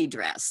party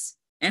dress?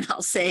 And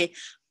I'll say,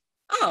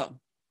 oh,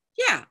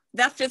 yeah,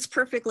 that fits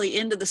perfectly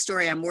into the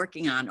story I'm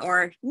working on.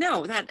 Or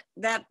no,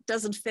 that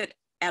doesn't fit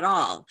at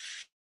all.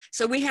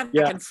 So we have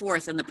back and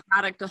forth, and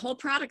the whole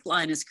product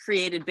line is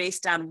created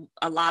based on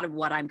a lot of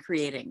what I'm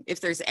creating.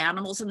 If there's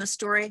animals in the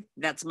story,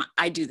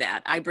 I do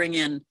that. I bring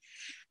in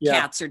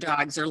cats or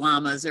dogs or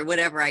llamas or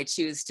whatever I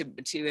choose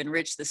to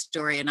enrich the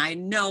story. And I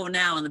know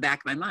now in the back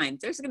of my mind,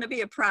 there's going to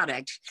be a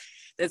product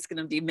that's going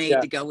to be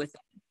made to go with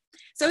it.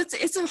 So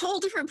it's a whole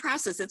different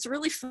process. It's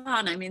really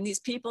fun. I mean, these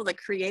people that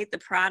create the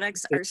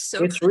products are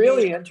so It's creative.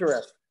 Really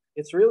interesting.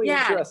 It's really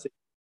interesting.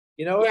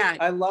 You know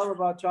what I love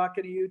about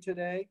talking to you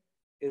today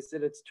is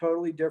that it's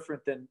totally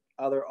different than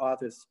other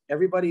authors.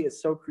 Everybody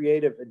is so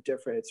creative and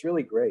different. It's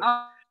really great.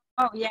 Oh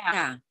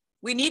yeah.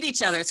 We need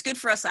each other. It's good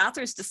for us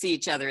authors to see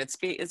each other. It's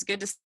good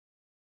to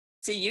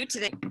see you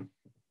today.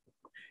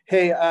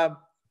 Hey,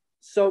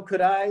 so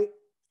could I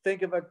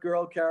think of a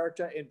girl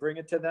character and bring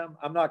it to them?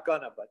 I'm not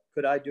gonna, but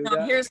could I do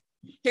that?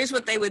 here's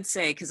what they would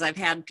say, because I've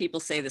had people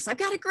say this: I've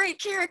got a great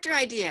character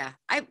idea.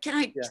 Can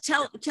I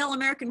tell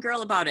American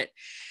Girl about it?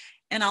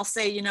 And I'll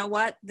say, you know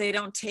what? They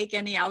don't take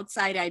any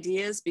outside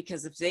ideas,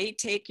 because if they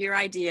take your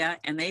idea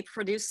and they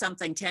produce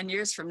something 10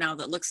 years from now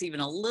that looks even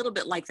a little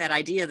bit like that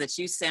idea that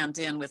you sent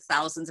in with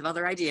thousands of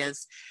other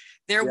ideas,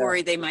 they're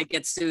worried they might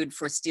get sued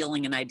for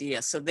stealing an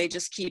idea. So they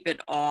just keep it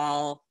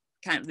all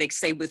kind of, they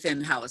say,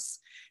 within house.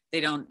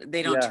 They don't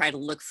try to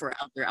look for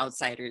other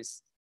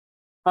outsiders.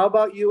 How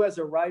about you as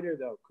a writer,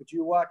 though? Could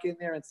you walk in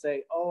there and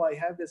say, oh, I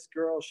have this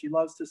girl, she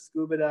loves to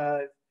scuba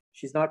dive.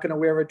 She's not going to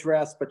wear a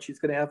dress, but she's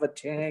going to have a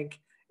tank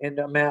and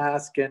a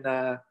mask, and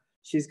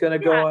she's going to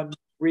go on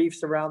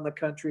reefs around the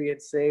country and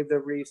save the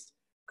reefs.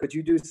 Could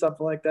you do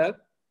something like that?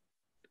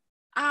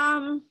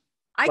 I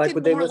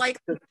could more like,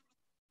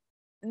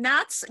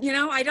 not,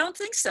 I don't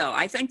think so.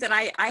 I think that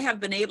I have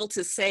been able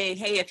to say,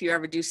 hey, if you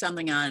ever do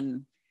something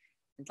on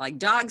like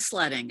dog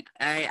sledding,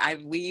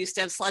 we used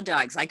to have sled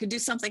dogs. I could do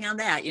something on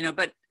that,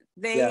 but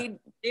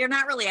they're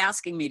not really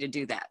asking me to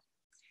do that.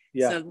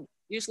 Yeah. So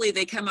usually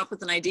they come up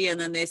with an idea and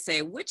then they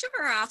say, which of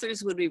our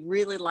authors would we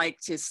really like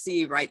to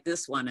see write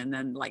this one? And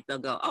then like, they'll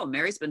go, oh,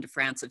 Mary's been to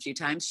France a few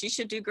times. She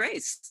should do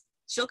Grace.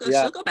 She'll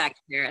go back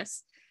to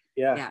Paris.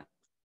 Yeah.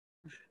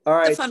 All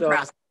right. It's a fun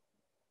process.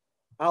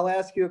 I'll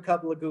ask you a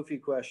couple of goofy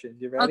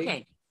questions. You ready?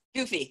 Okay.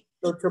 Goofy.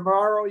 So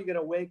tomorrow you're going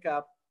to wake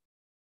up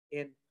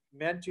and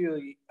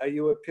mentally, are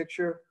you a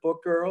picture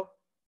book girl?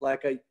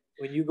 Like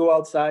when you go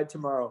outside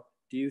tomorrow,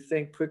 do you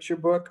think picture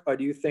book or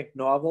do you think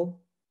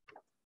novel?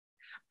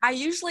 I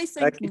usually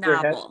think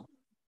novel.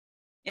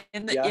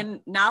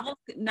 In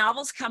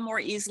novels come more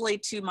easily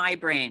to my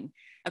brain.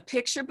 A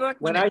picture book,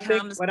 when I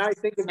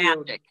think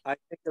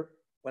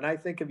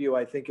of you,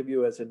 I think of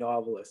you as a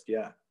novelist.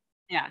 Yeah.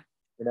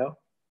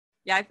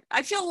 Yeah,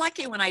 I feel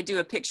lucky when I do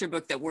a picture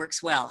book that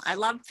works well. I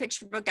love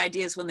picture book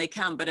ideas when they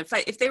come, but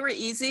if they were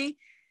easy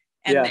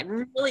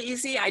and really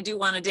easy, I do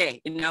one a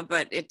day,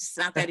 but it's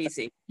not that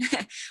easy.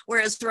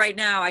 Whereas right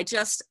now,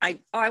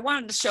 I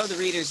wanted to show the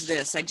readers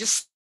this. I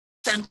just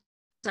sent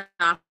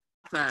off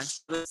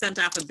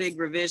a big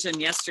revision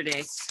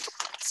yesterday.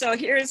 So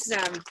here's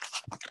a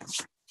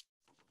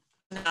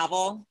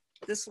novel.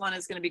 This one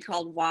is going to be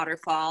called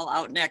Waterfall,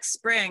 out next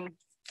spring.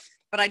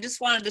 But I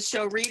just wanted to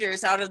show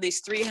readers, out of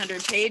these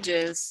 300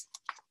 pages,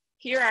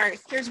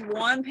 here's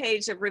one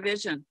page of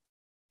revision.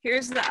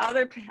 Here's the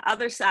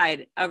other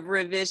side of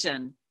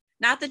revision.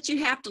 Not that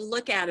you have to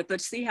look at it,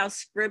 but see how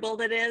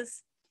scribbled it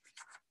is.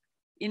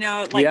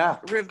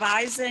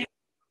 Revising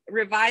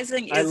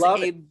is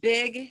a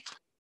big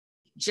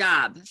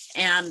job,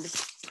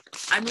 and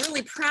I'm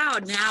really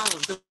proud now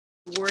of the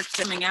work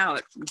coming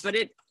out. But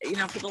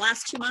for the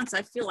last 2 months,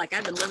 I feel like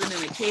I've been living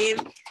in a cave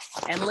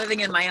and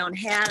living in my own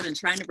head and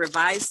trying to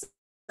revise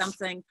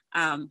something.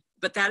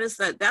 But that's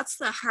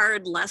the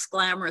hard, less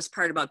glamorous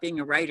part about being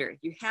a writer.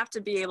 You have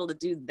to be able to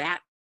do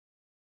that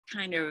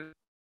kind of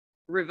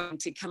revision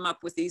to come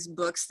up with these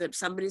books that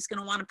somebody's going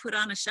to want to put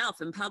on a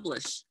shelf and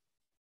publish.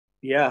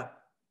 Yeah.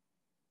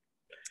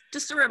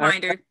 Just a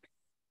reminder.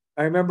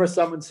 I remember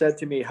someone said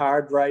to me,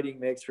 hard writing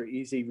makes for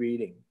easy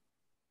reading.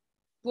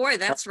 Boy,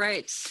 that's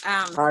right.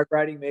 Hard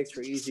writing makes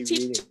for easy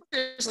reading.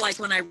 Like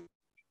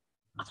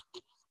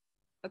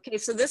okay,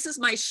 so this is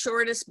my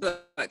shortest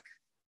book.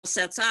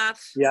 Sets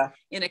off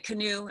in a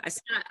canoe.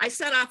 I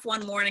set off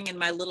one morning in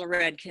my little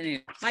red canoe.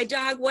 My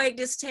dog wagged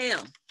his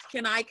tail.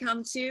 Can I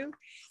come too?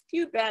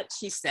 You bet,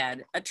 she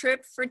said. A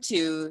trip for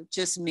two,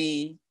 just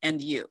me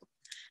and you.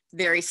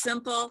 Very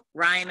simple,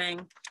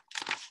 rhyming.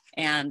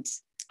 And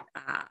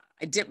I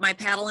dip my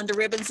paddle into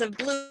ribbons of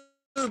blue.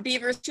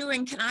 Beavers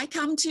chewing. Can I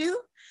come too?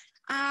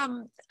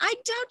 I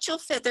doubt you'll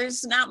fit.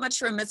 There's not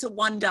much room. It's a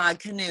one dog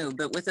canoe,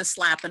 but with a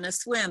slap and a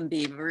swim,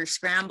 Beaver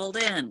scrambled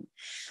in.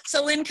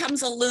 So in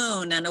comes a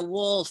loon and a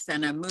wolf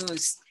and a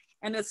moose.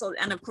 And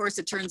of course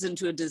it turns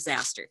into a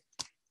disaster.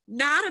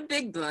 Not a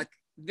big book,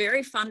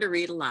 very fun to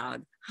read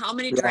aloud. How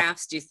many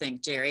drafts do you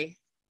think, Jerry?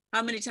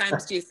 How many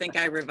times do you think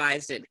I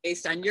revised it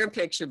based on your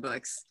picture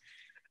books?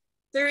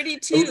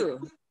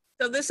 32.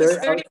 So this is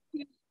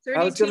 32.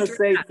 I was going to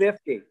say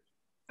 50.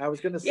 I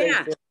was going to say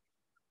 50.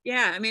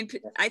 Yeah, I mean,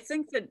 I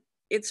think that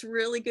it's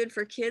really good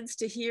for kids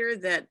to hear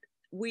that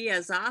we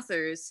as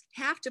authors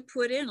have to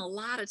put in a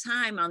lot of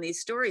time on these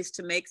stories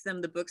to make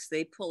them the books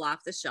they pull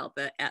off the shelf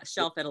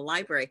at a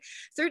library.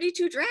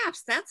 32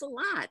 drafts, that's a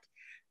lot.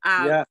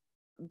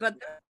 But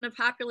a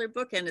popular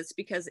book, and it's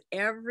because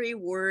every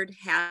word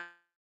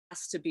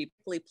has to be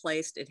fully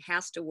placed. It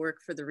has to work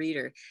for the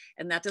reader.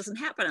 And that doesn't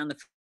happen on the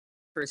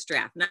first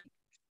draft.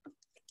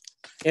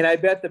 And I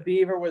bet the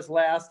beaver was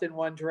last in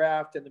one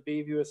draft, and the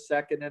beaver was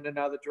second in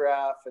another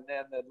draft, and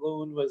then the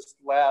loon was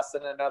last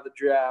in another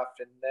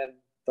draft, and then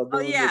the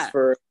loon was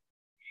first.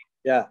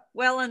 Yeah.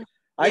 Well, and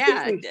I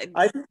think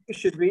you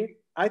should read.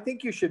 I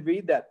think you should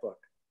read that book.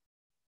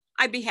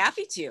 I'd be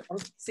happy to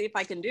see if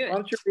I can do it. Why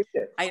don't you read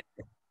it?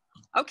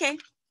 Okay.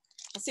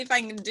 I'll see if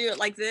I can do it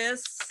like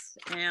this.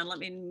 And let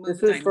me move.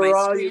 This is for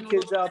all you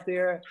kids out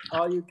there,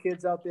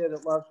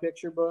 that love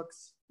picture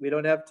books. We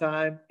don't have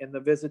time in the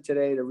visit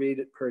today to read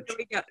it per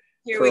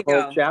Here for we a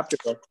whole go. chapter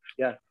book.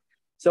 Yeah.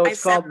 So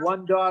it's called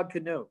One Dog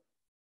Canoe.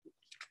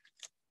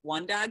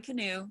 One Dog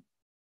Canoe.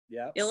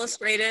 Yeah.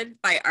 Illustrated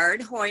by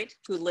Ard Hoyt,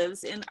 who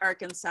lives in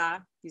Arkansas.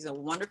 He's a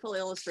wonderful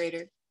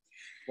illustrator.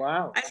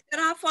 Wow. I set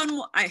off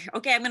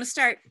okay, I'm going to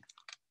start.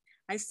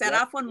 I set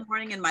off one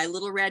morning in my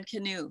little red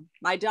canoe.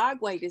 My dog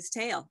wagged his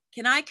tail.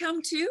 Can I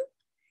come too?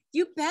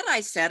 You bet,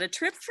 I said. A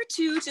trip for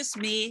two, just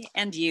me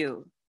and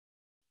you.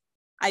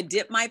 I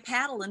dipped my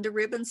paddle into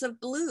ribbons of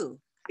blue.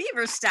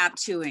 Beaver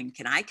stopped chewing.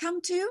 Can I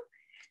come too?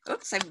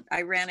 Oops,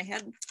 I ran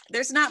ahead.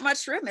 There's not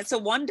much room. It's a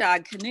one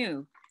dog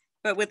canoe.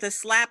 But with a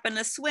slap and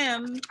a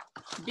swim,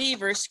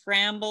 Beaver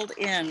scrambled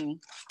in.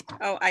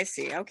 Oh, I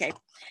see. Okay.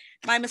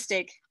 My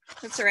mistake.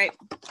 That's all right.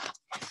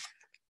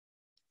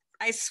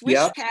 I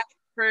swished past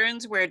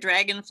ferns where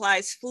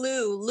dragonflies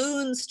flew.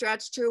 Loon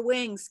stretched her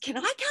wings. Can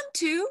I come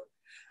too?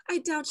 I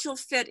doubt you'll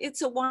fit.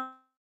 It's a one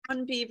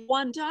beaver,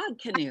 one dog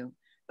canoe.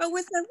 But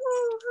with a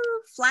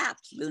woo-hoo flap,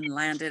 Loon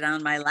landed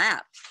on my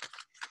lap.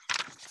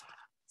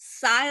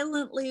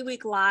 Silently we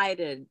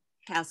glided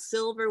past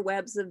silver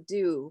webs of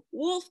dew.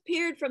 Wolf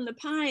peered from the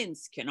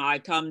pines. Can I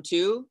come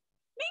too?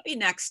 Maybe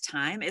next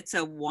time. It's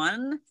a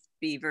one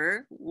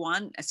beaver,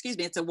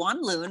 it's a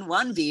one loon,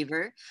 one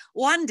beaver,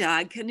 one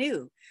dog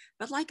canoe.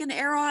 But like an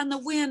arrow on the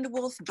wind,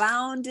 Wolf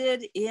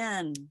bounded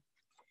in.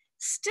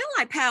 Still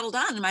I paddled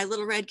on in my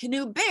little red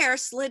canoe. Bear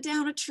slid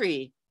down a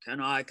tree. Can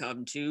I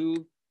come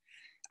too?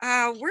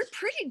 We're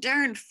pretty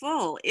darn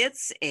full.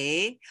 It's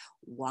a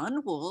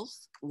one wolf,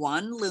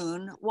 one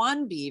loon,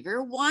 one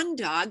beaver, one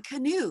dog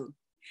canoe.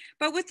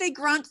 But with a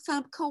grunt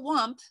thump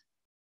kawump,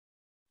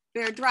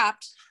 Bear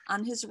dropped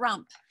on his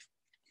rump.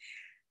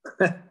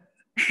 Of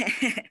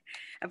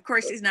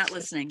course, he's not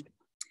listening.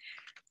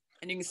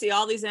 And you can see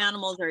all these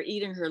animals are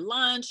eating her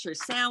lunch, her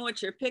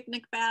sandwich, her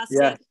picnic basket.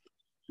 Yeah.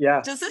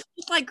 Yeah. Does this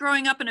look like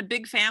growing up in a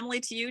big family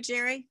to you,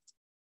 Jerry?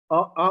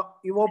 Oh,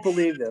 you won't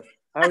believe this.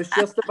 I was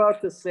just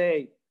about to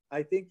say,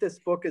 I think this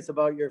book is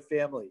about your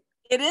family.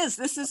 It is.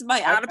 This is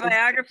my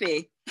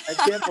autobiography. I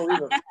can't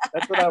believe it.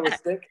 That's what I was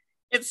thinking.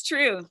 It's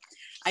true.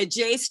 I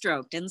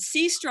J-stroked and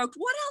C-stroked.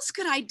 What else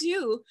could I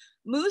do?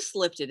 Moose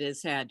lifted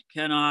his head.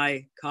 Can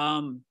I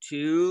come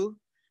too?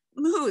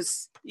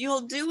 Moose,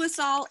 you'll do us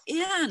all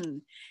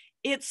in.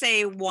 It's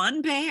a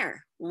one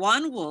bear,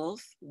 one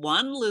wolf,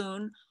 one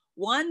loon,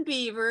 one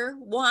beaver,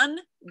 one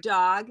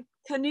dog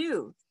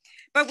canoe.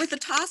 But with the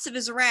toss of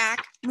his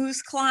rack,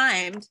 Moose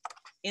climbed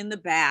in the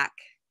back.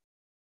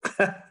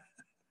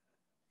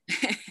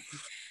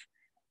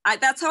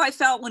 That's how I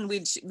felt when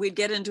we'd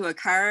get into a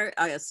car,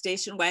 a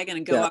station wagon,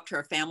 and go up to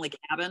our family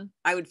cabin.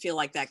 I would feel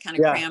like that, kind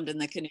of crammed in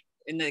the canoe,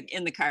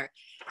 in the car.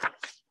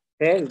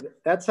 Hey,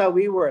 that's how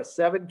we were.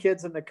 7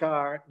 kids in the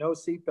car, no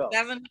seatbelts.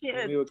 7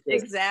 kids,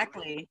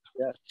 exactly.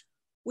 Yeah.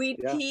 We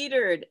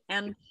petered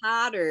and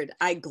pottered.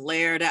 I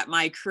glared at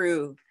my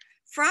crew.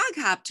 Frog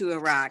hopped to a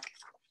rock.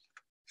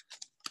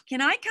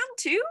 Can I come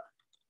too?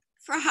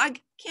 Frog,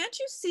 can't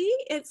you see?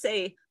 It's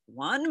a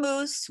one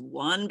moose,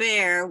 one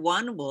bear,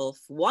 one wolf,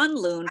 one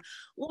loon,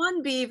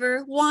 one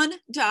beaver, one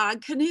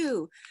dog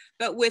canoe.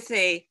 But with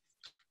a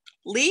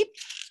leap,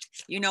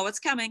 you know what's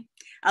coming.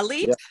 A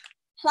leap,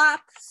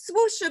 plop,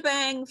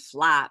 swoosh-a-bang,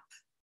 flop.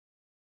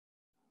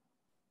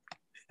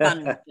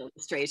 Fun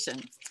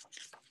illustration.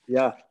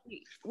 Yeah.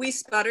 We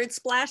sputtered,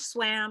 splash,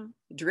 swam,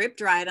 drip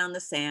dried on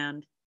the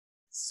sand.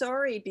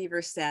 Sorry,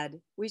 Beaver said,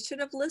 we should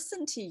have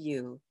listened to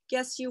you.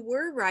 Guess you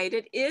were right,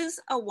 it is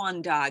a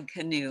one dog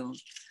canoe.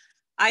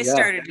 I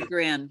started to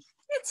grin.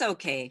 It's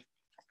okay.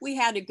 We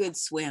had a good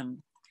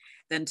swim.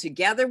 Then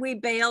together we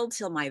bailed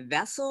till my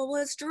vessel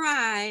was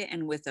dry,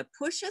 and with a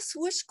push, a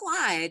swoosh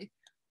glide,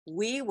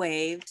 we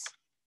waved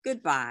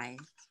goodbye.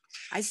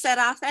 I set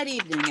off that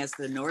evening as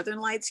the northern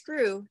lights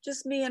grew,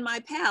 just me and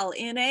my pal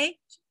in a,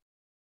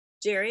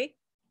 Jerry,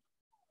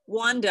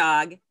 one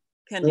dog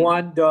canoe.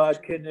 One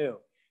dog canoe.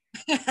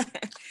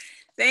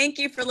 Thank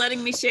you for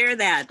letting me share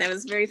that. That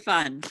was very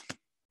fun.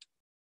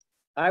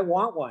 I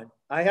want one.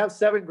 I have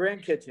 7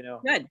 grandkids, you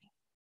know. Good.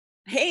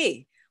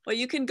 Hey, well,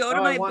 you can go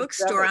to my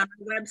bookstore on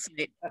my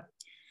website.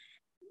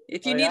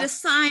 If you need a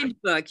signed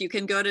book, you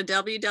can go to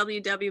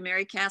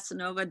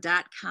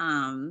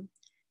www.marycasanova.com,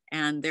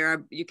 and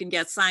you can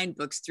get signed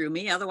books through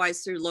me,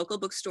 otherwise through local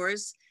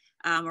bookstores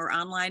or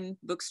online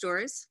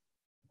bookstores.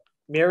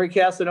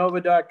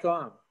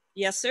 MaryCasanova.com.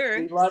 Yes,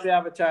 sir. We love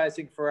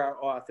advertising for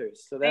our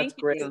authors, so that's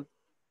great. You.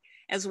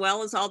 As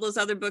well as all those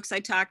other books I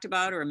talked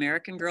about, or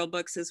American Girl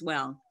books as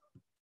well.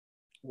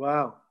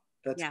 Wow,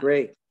 that's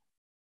great.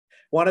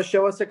 Want to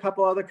show us a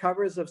couple other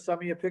covers of some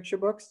of your picture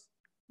books?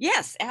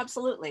 Yes,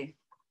 absolutely.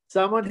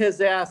 Someone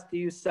has asked, do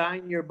you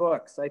sign your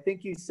books? I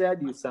think you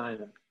said you sign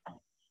them.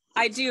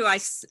 I do. I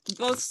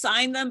both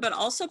sign them, but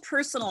also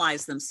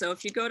personalize them. So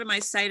if you go to my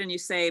site and you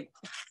say,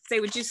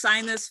 would you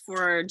sign this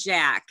for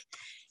Jack?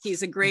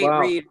 He's a great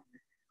reader.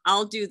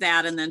 I'll do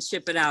that and then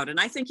ship it out. And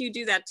I think you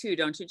do that too,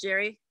 don't you,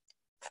 Jerry?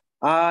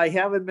 I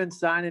haven't been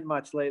signing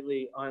much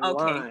lately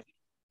online,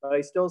 but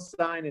I still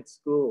sign at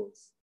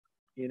schools,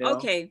 you know?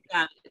 Okay,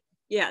 got it.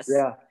 Yes.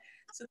 Yeah.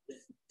 So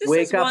this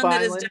is one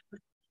that is done.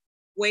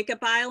 Wake Up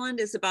Island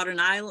is about an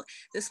island.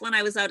 This one,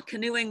 I was out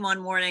canoeing one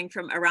morning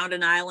from around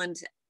an island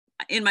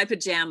in my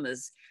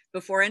pajamas.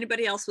 Before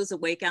anybody else was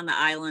awake on the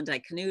island, I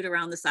canoed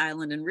around this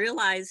island and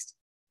realized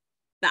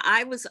that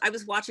I was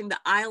watching the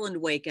island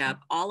wake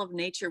up. All of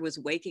nature was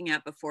waking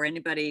up before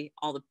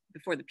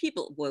before the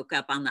people woke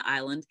up on the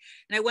island.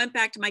 And I went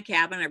back to my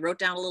cabin. I wrote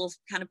down a little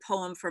kind of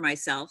poem for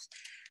myself,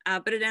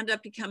 but it ended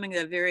up becoming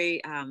a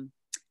very kind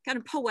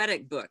of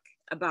poetic book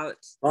about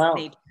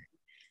nature.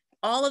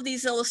 All of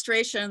these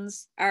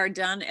illustrations are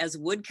done as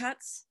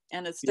woodcuts,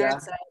 and it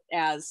starts out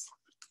as,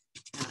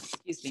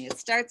 it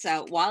starts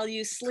out, while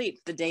you sleep,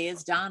 the day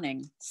is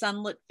dawning.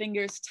 Sunlit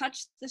fingers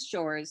touch the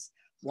shores.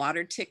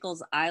 Water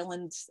tickles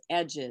island's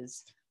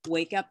edges.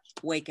 Wake up,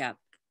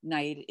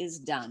 night is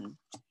done.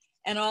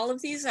 And all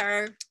of these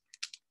are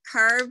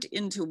carved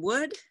into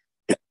wood.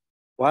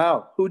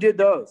 Wow, who did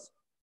those?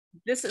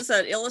 This is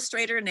an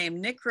illustrator named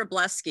Nick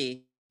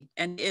Wroblewski,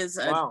 and he's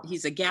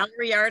a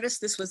gallery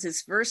artist. This was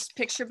his first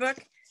picture book.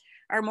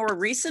 Our more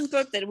recent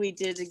book that we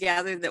did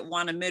together that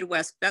won a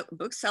Midwest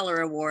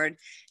Bookseller Award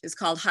is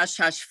called Hush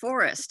Hush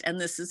Forest.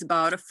 And this is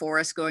about a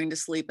forest going to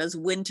sleep as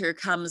winter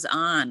comes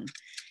on.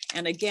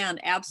 And again,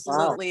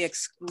 absolutely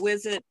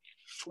exquisite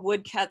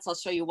woodcuts. I'll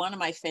show you one of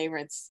my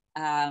favorites.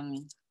 I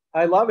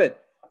love it.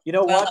 You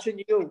know,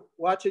 watching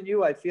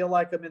you, I feel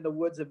like I'm in the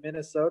woods of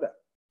Minnesota.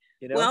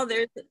 You know? Well,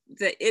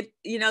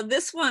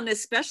 this one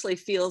especially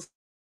feels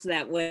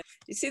that way.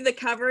 You see the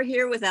cover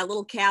here with that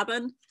little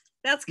cabin?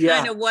 That's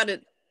kind of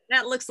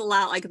that looks a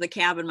lot like the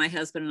cabin my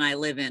husband and I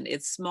live in.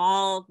 It's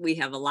small. We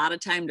have a lot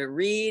of time to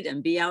read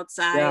and be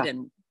outside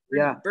and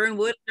burn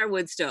wood in our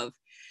wood stove.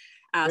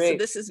 So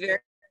this is very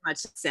much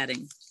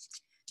setting.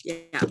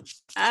 Yeah.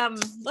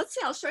 Let's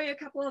see, I'll show you a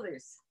couple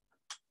others.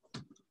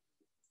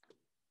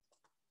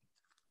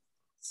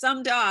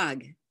 Some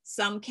dog,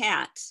 some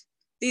cat.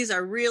 These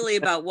are really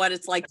about what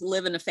it's like to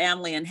live in a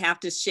family and have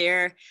to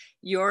share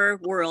your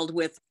world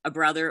with a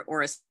brother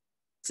or a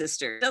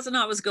sister. It doesn't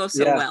always go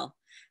so well,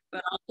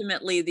 but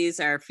ultimately these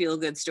are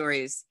feel-good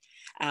stories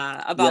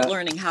about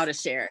learning how to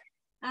share.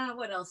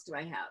 What else do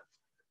I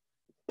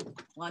have?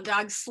 One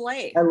Dog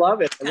Sleigh. I love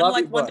it. I love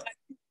like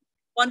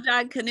one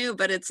dog Canoe,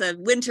 but it's a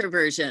winter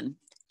version.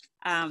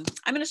 I'm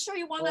going to show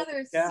you one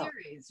other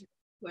series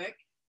quick.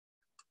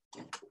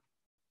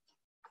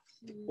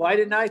 Why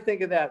didn't I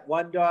think of that?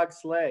 One Dog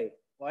Sleigh.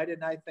 Why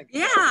didn't I think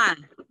of that?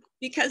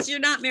 Because you're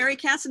not Mary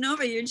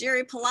Casanova, you're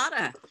Jerry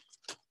Pallotta.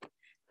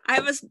 I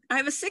have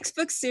a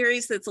 6-book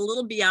series that's a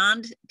little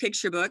beyond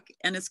picture book,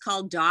 and it's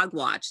called Dog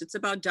Watch. It's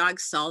about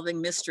dogs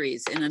solving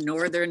mysteries in a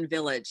northern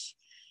village.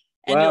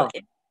 And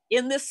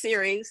in this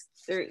series,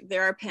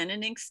 there are pen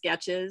and ink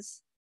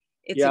sketches.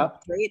 It's a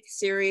great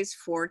series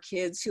for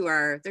kids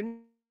they're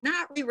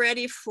not really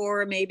ready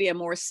for maybe a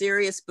more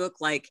serious book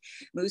like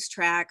Moose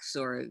Tracks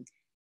or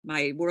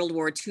my World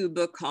War II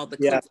book called The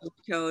Cliff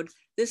Code.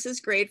 This is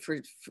great for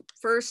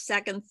first,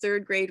 second,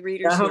 third grade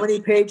readers. Now, how many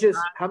pages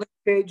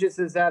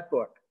is that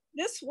book?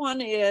 This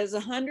one is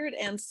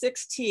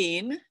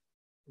 116.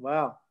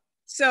 Wow.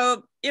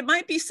 So it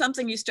might be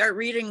something you start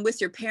reading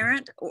with your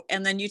parent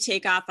and then you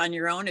take off on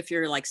your own if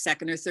you're like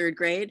second or third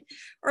grade.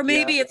 Or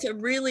maybe it's a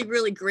really,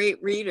 really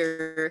great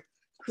reader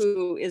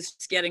who is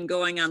just getting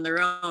going on their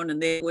own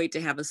and they wait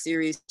to have a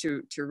series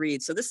to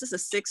read. So this is a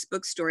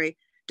 6-book story.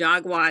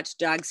 Dog Watch,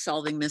 Dog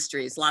Solving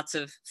Mysteries, lots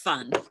of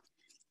fun.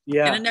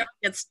 Yeah. And it never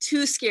gets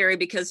too scary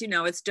because,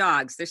 it's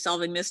dogs. They're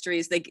solving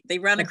mysteries. They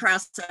run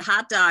across a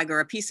hot dog or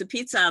a piece of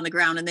pizza on the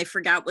ground and they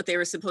forgot what they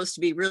were supposed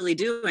to be really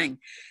doing,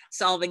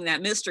 solving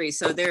that mystery.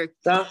 So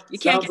you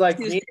can't get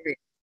too scary.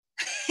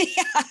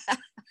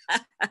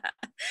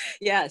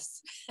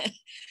 Yes.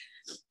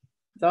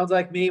 Sounds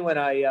like me when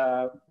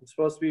I'm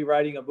supposed to be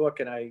writing a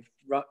book and I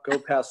go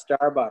past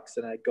Starbucks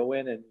and I go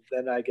in and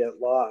then I get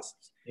lost.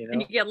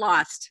 And you get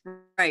lost,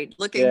 right?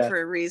 Looking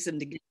for a reason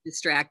to get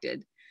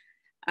distracted.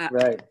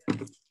 Right.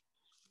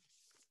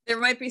 There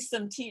might be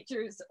some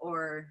teachers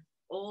or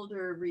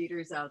older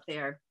readers out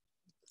there.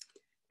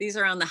 These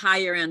are on the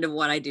higher end of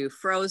what I do.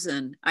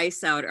 Frozen,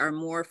 Ice Out are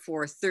more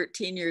for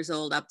 13 years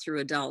old up through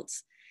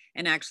adults.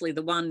 And actually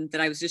the one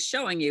that I was just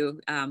showing you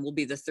will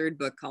be the 3rd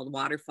book called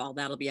Waterfall.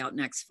 That'll be out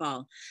next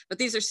fall. But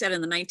these are set in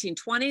the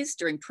 1920s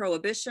during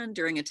Prohibition,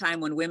 during a time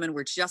when women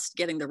were just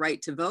getting the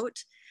right to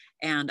vote.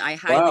 And I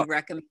highly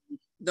recommend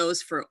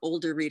those for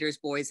older readers,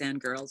 boys and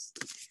girls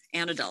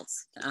and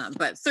adults.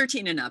 But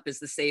 13 and up is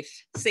the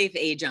safe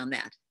age on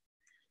that.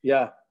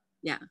 Yeah.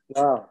 Yeah.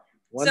 Wow.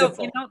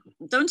 Wonderful. So,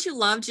 don't you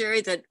love,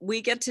 Jerry, that we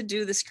get to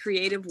do this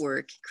creative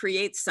work,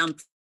 create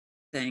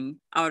something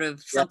out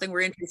of something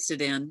we're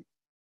interested in.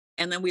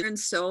 And then we learn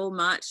so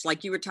much,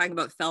 like you were talking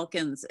about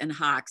falcons and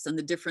hawks and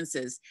the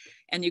differences.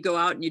 And you go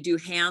out and you do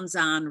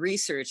hands-on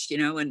research,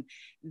 and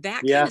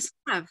that kind of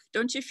stuff.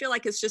 Don't you feel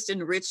like it's just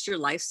enriched your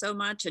life so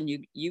much and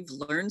you've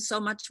learned so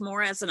much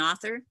more as an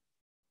author?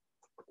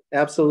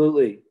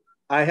 Absolutely.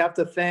 I have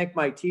to thank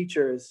my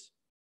teachers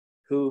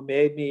who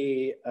made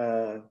me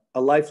a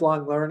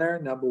lifelong learner,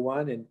 number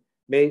one,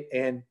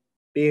 and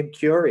being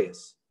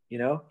curious,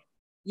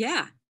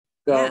 Yeah.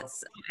 So,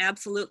 yes,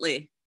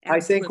 absolutely. I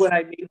think Absolutely. when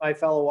I meet my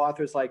fellow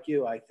authors like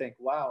you, I think,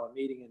 wow, I'm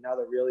meeting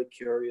another really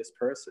curious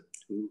person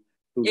who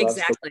loves to learn,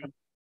 Exactly.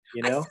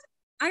 you I th- know?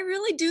 I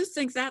really do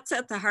think that's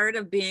at the heart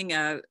of being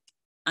an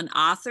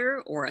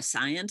author or a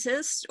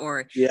scientist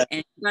or Yeah,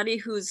 anybody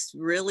who's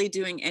really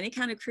doing any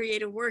kind of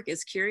creative work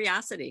is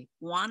curiosity,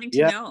 wanting to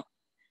yeah, know.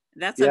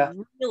 That's a yeah.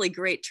 really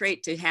great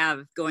trait to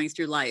have going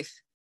through life.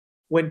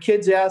 When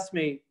kids ask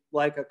me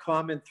like a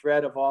common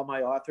thread of all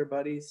my author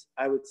buddies,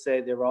 I would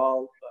say they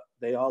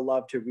all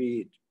love to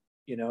read,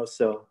 you know,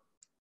 so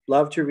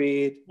love to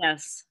read,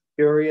 Yes.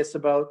 curious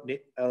about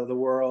the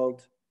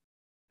world.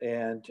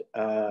 And,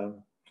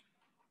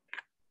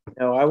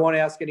 no, I won't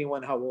ask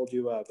anyone how old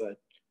you are, but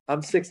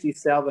I'm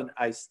 67.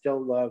 I still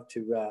love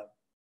to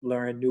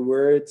learn new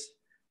words.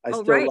 I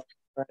Oh, still right. love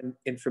to learn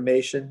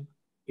information,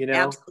 you know,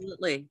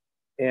 Absolutely.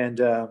 and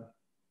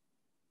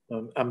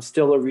I'm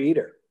still a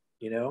reader,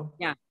 you know.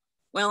 Yeah.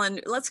 Well,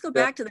 and let's go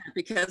Yeah, back to that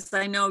because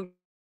I know,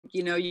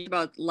 you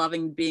about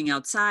loving being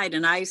outside.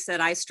 And I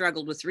said I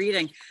struggled with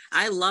reading.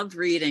 I love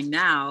reading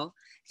now.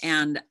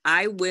 And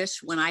I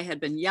wish when I had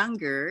been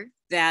younger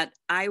that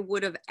I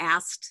would have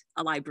asked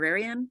a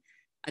librarian,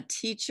 a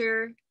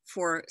teacher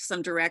for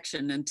some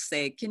direction and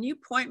say, can you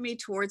point me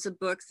towards a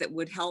book that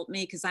would help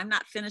me? Because I'm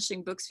not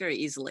finishing books very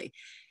easily,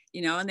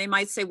 and they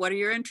might say, what are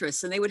your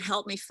interests? And they would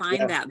help me find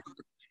yeah, that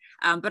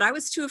book. But I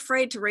was too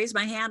afraid to raise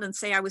my hand and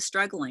say I was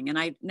struggling. And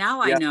I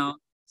yeah, know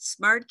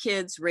smart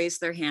kids raise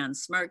their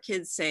hands. Smart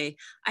kids say,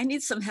 I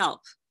need some help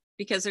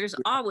because there's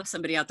always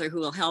somebody out there who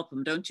will help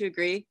them. Don't you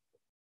agree?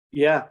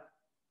 yeah.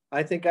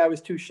 I think I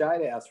was too shy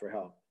to ask for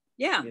help,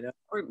 Yeah. you know.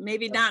 Or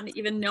maybe not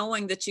even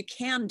knowing that you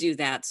can do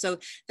that. So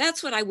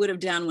that's what I would have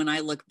done when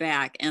I look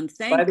back. And By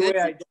thank the way,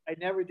 goodness. I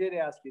never did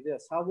ask you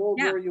this. How old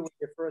Yeah. were you when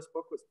your first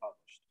book was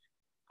published?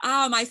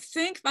 I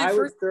think my I was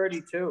first,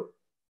 32.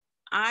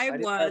 I I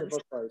didn't write a was,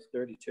 book till I was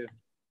 32.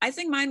 I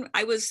think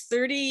I was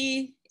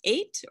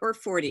 38 or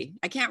 40.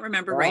 I can't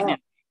remember right now. Wow.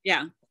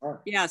 Yeah. Wow.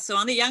 Yeah. So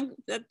on the young,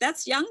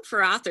 that's young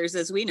for authors,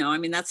 as we know. I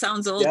mean, that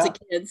sounds old to Yeah.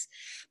 kids,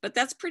 but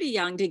that's pretty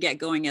young to get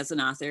going as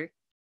an author.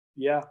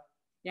 Yeah.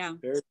 Yeah.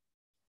 Very.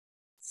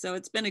 So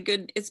it's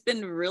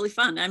been really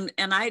fun.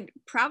 And I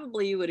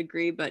probably you would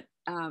agree, but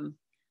I'm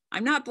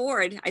not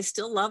bored. I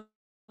still love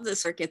the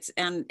circuits,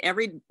 and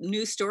every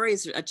new story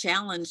is a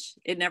challenge.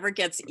 It never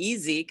gets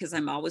easy because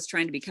I'm always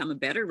trying to become a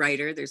better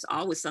writer. There's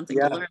always something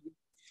to Yeah.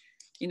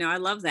 learn. I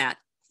love that.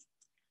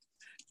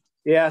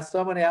 Yeah.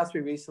 Someone asked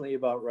me recently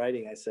about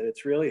writing. I said,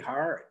 it's really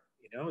hard.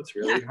 You know, it's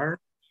Yeah. really hard.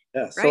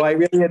 Yeah. So Right. I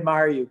really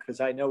admire you because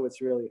I know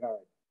it's really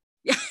hard.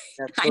 Yeah.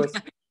 And of I course,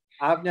 know.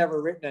 I've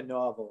never written a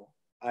novel.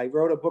 I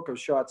wrote a book of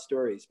short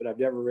stories, but I've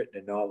never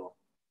written a novel.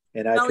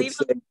 And I Well, could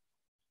say, even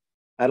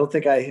I don't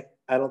think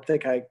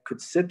I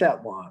could sit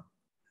that long.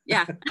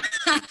 yeah.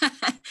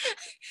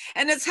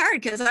 And it's hard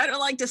because I don't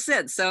like to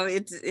sit. So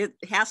it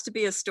has to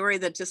be a story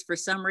that just for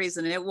some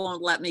reason it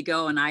won't let me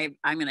go, and I'm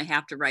going to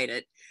have to write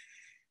it.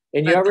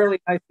 And But you're really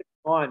nice to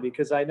come on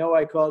because I know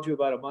I called you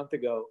about a month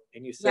ago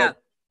and you yeah, said,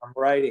 I'm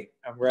writing,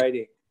 I'm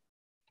writing.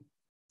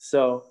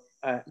 So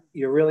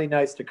you're really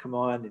nice to come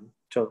on and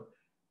to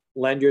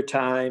lend your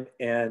time.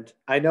 And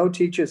I know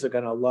teachers are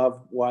going to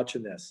love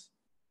watching this.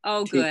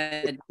 oh, Teach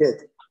good.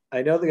 kids.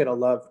 I know they're going to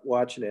love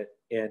watching it.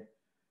 And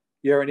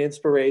you're an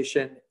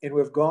inspiration. And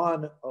we've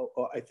gone,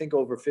 I think,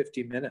 over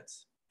 50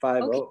 minutes,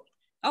 5 Okay. 0.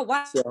 Oh,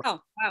 wow. So,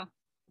 Wow.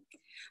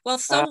 Well, uh,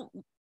 so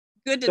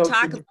good to so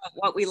talk about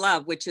what we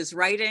love, which is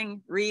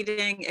writing,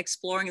 reading,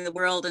 exploring the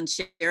world, and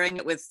sharing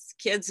it with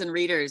kids and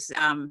readers.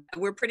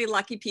 We're pretty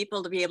lucky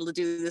people to be able to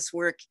do this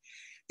work.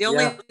 The yeah,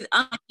 only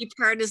unlucky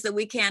part is that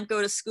we can't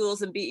go to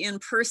schools and be in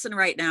person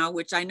right now,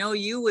 which I know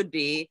you would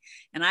be.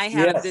 And I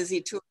had a yes.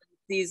 busy tour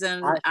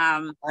season.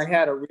 I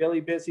had a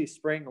really busy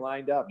spring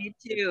lined up. Me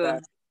In too.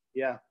 fact,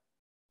 yeah.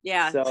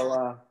 Yeah,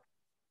 So,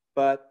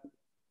 but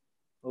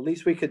at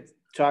least we could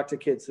talk to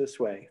kids this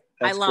way.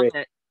 I That's love great.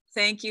 it.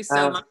 Thank you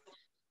so Um, much.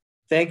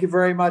 Thank you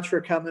very much for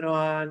coming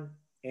on.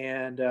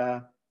 And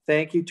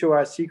thank you to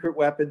our secret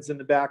weapons in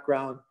the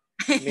background,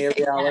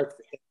 Mary Alice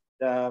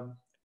and,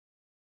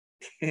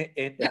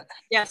 and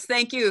Yes,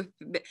 thank you,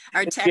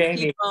 our tech Jamie,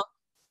 people.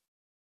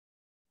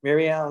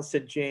 Mary Alice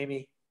and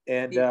Jamie.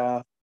 And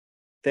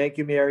thank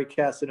you, Mary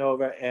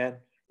Casanova. And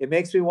it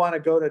makes me want to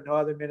go to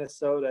northern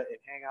Minnesota and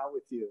hang out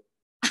with you.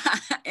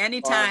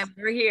 Anytime,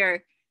 we're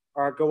here.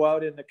 Or go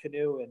out in the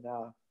canoe and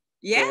go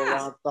Yeah,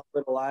 around some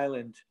little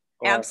island.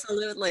 Or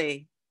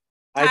absolutely.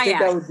 I think I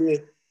Kayak. would be,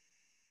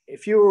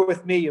 if you were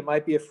with me, you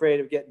might be afraid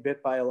of getting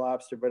bit by a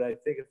lobster, but I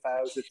think if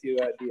I was with you,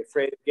 I'd be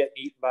afraid of getting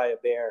eaten by a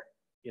bear,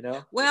 you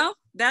know? Well,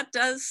 it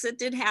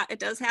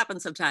does happen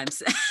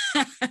sometimes.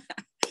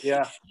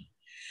 Yeah.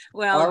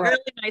 Well, All right.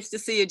 really nice to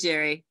see you,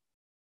 Jerry.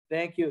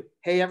 Thank you.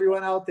 Hey,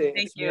 everyone out there,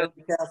 Thank it's you. Mary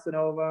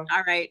Casanova,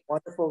 All right.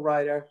 wonderful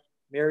writer,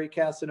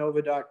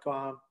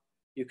 marycasanova.com.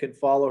 You can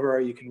follow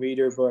her, you can read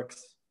her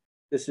books.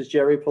 This is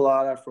Jerry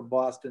Pilata from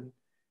Boston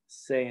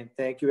saying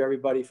thank you,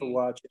 everybody, for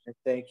watching, and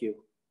thank you.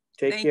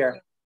 Take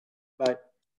care. You. Bye.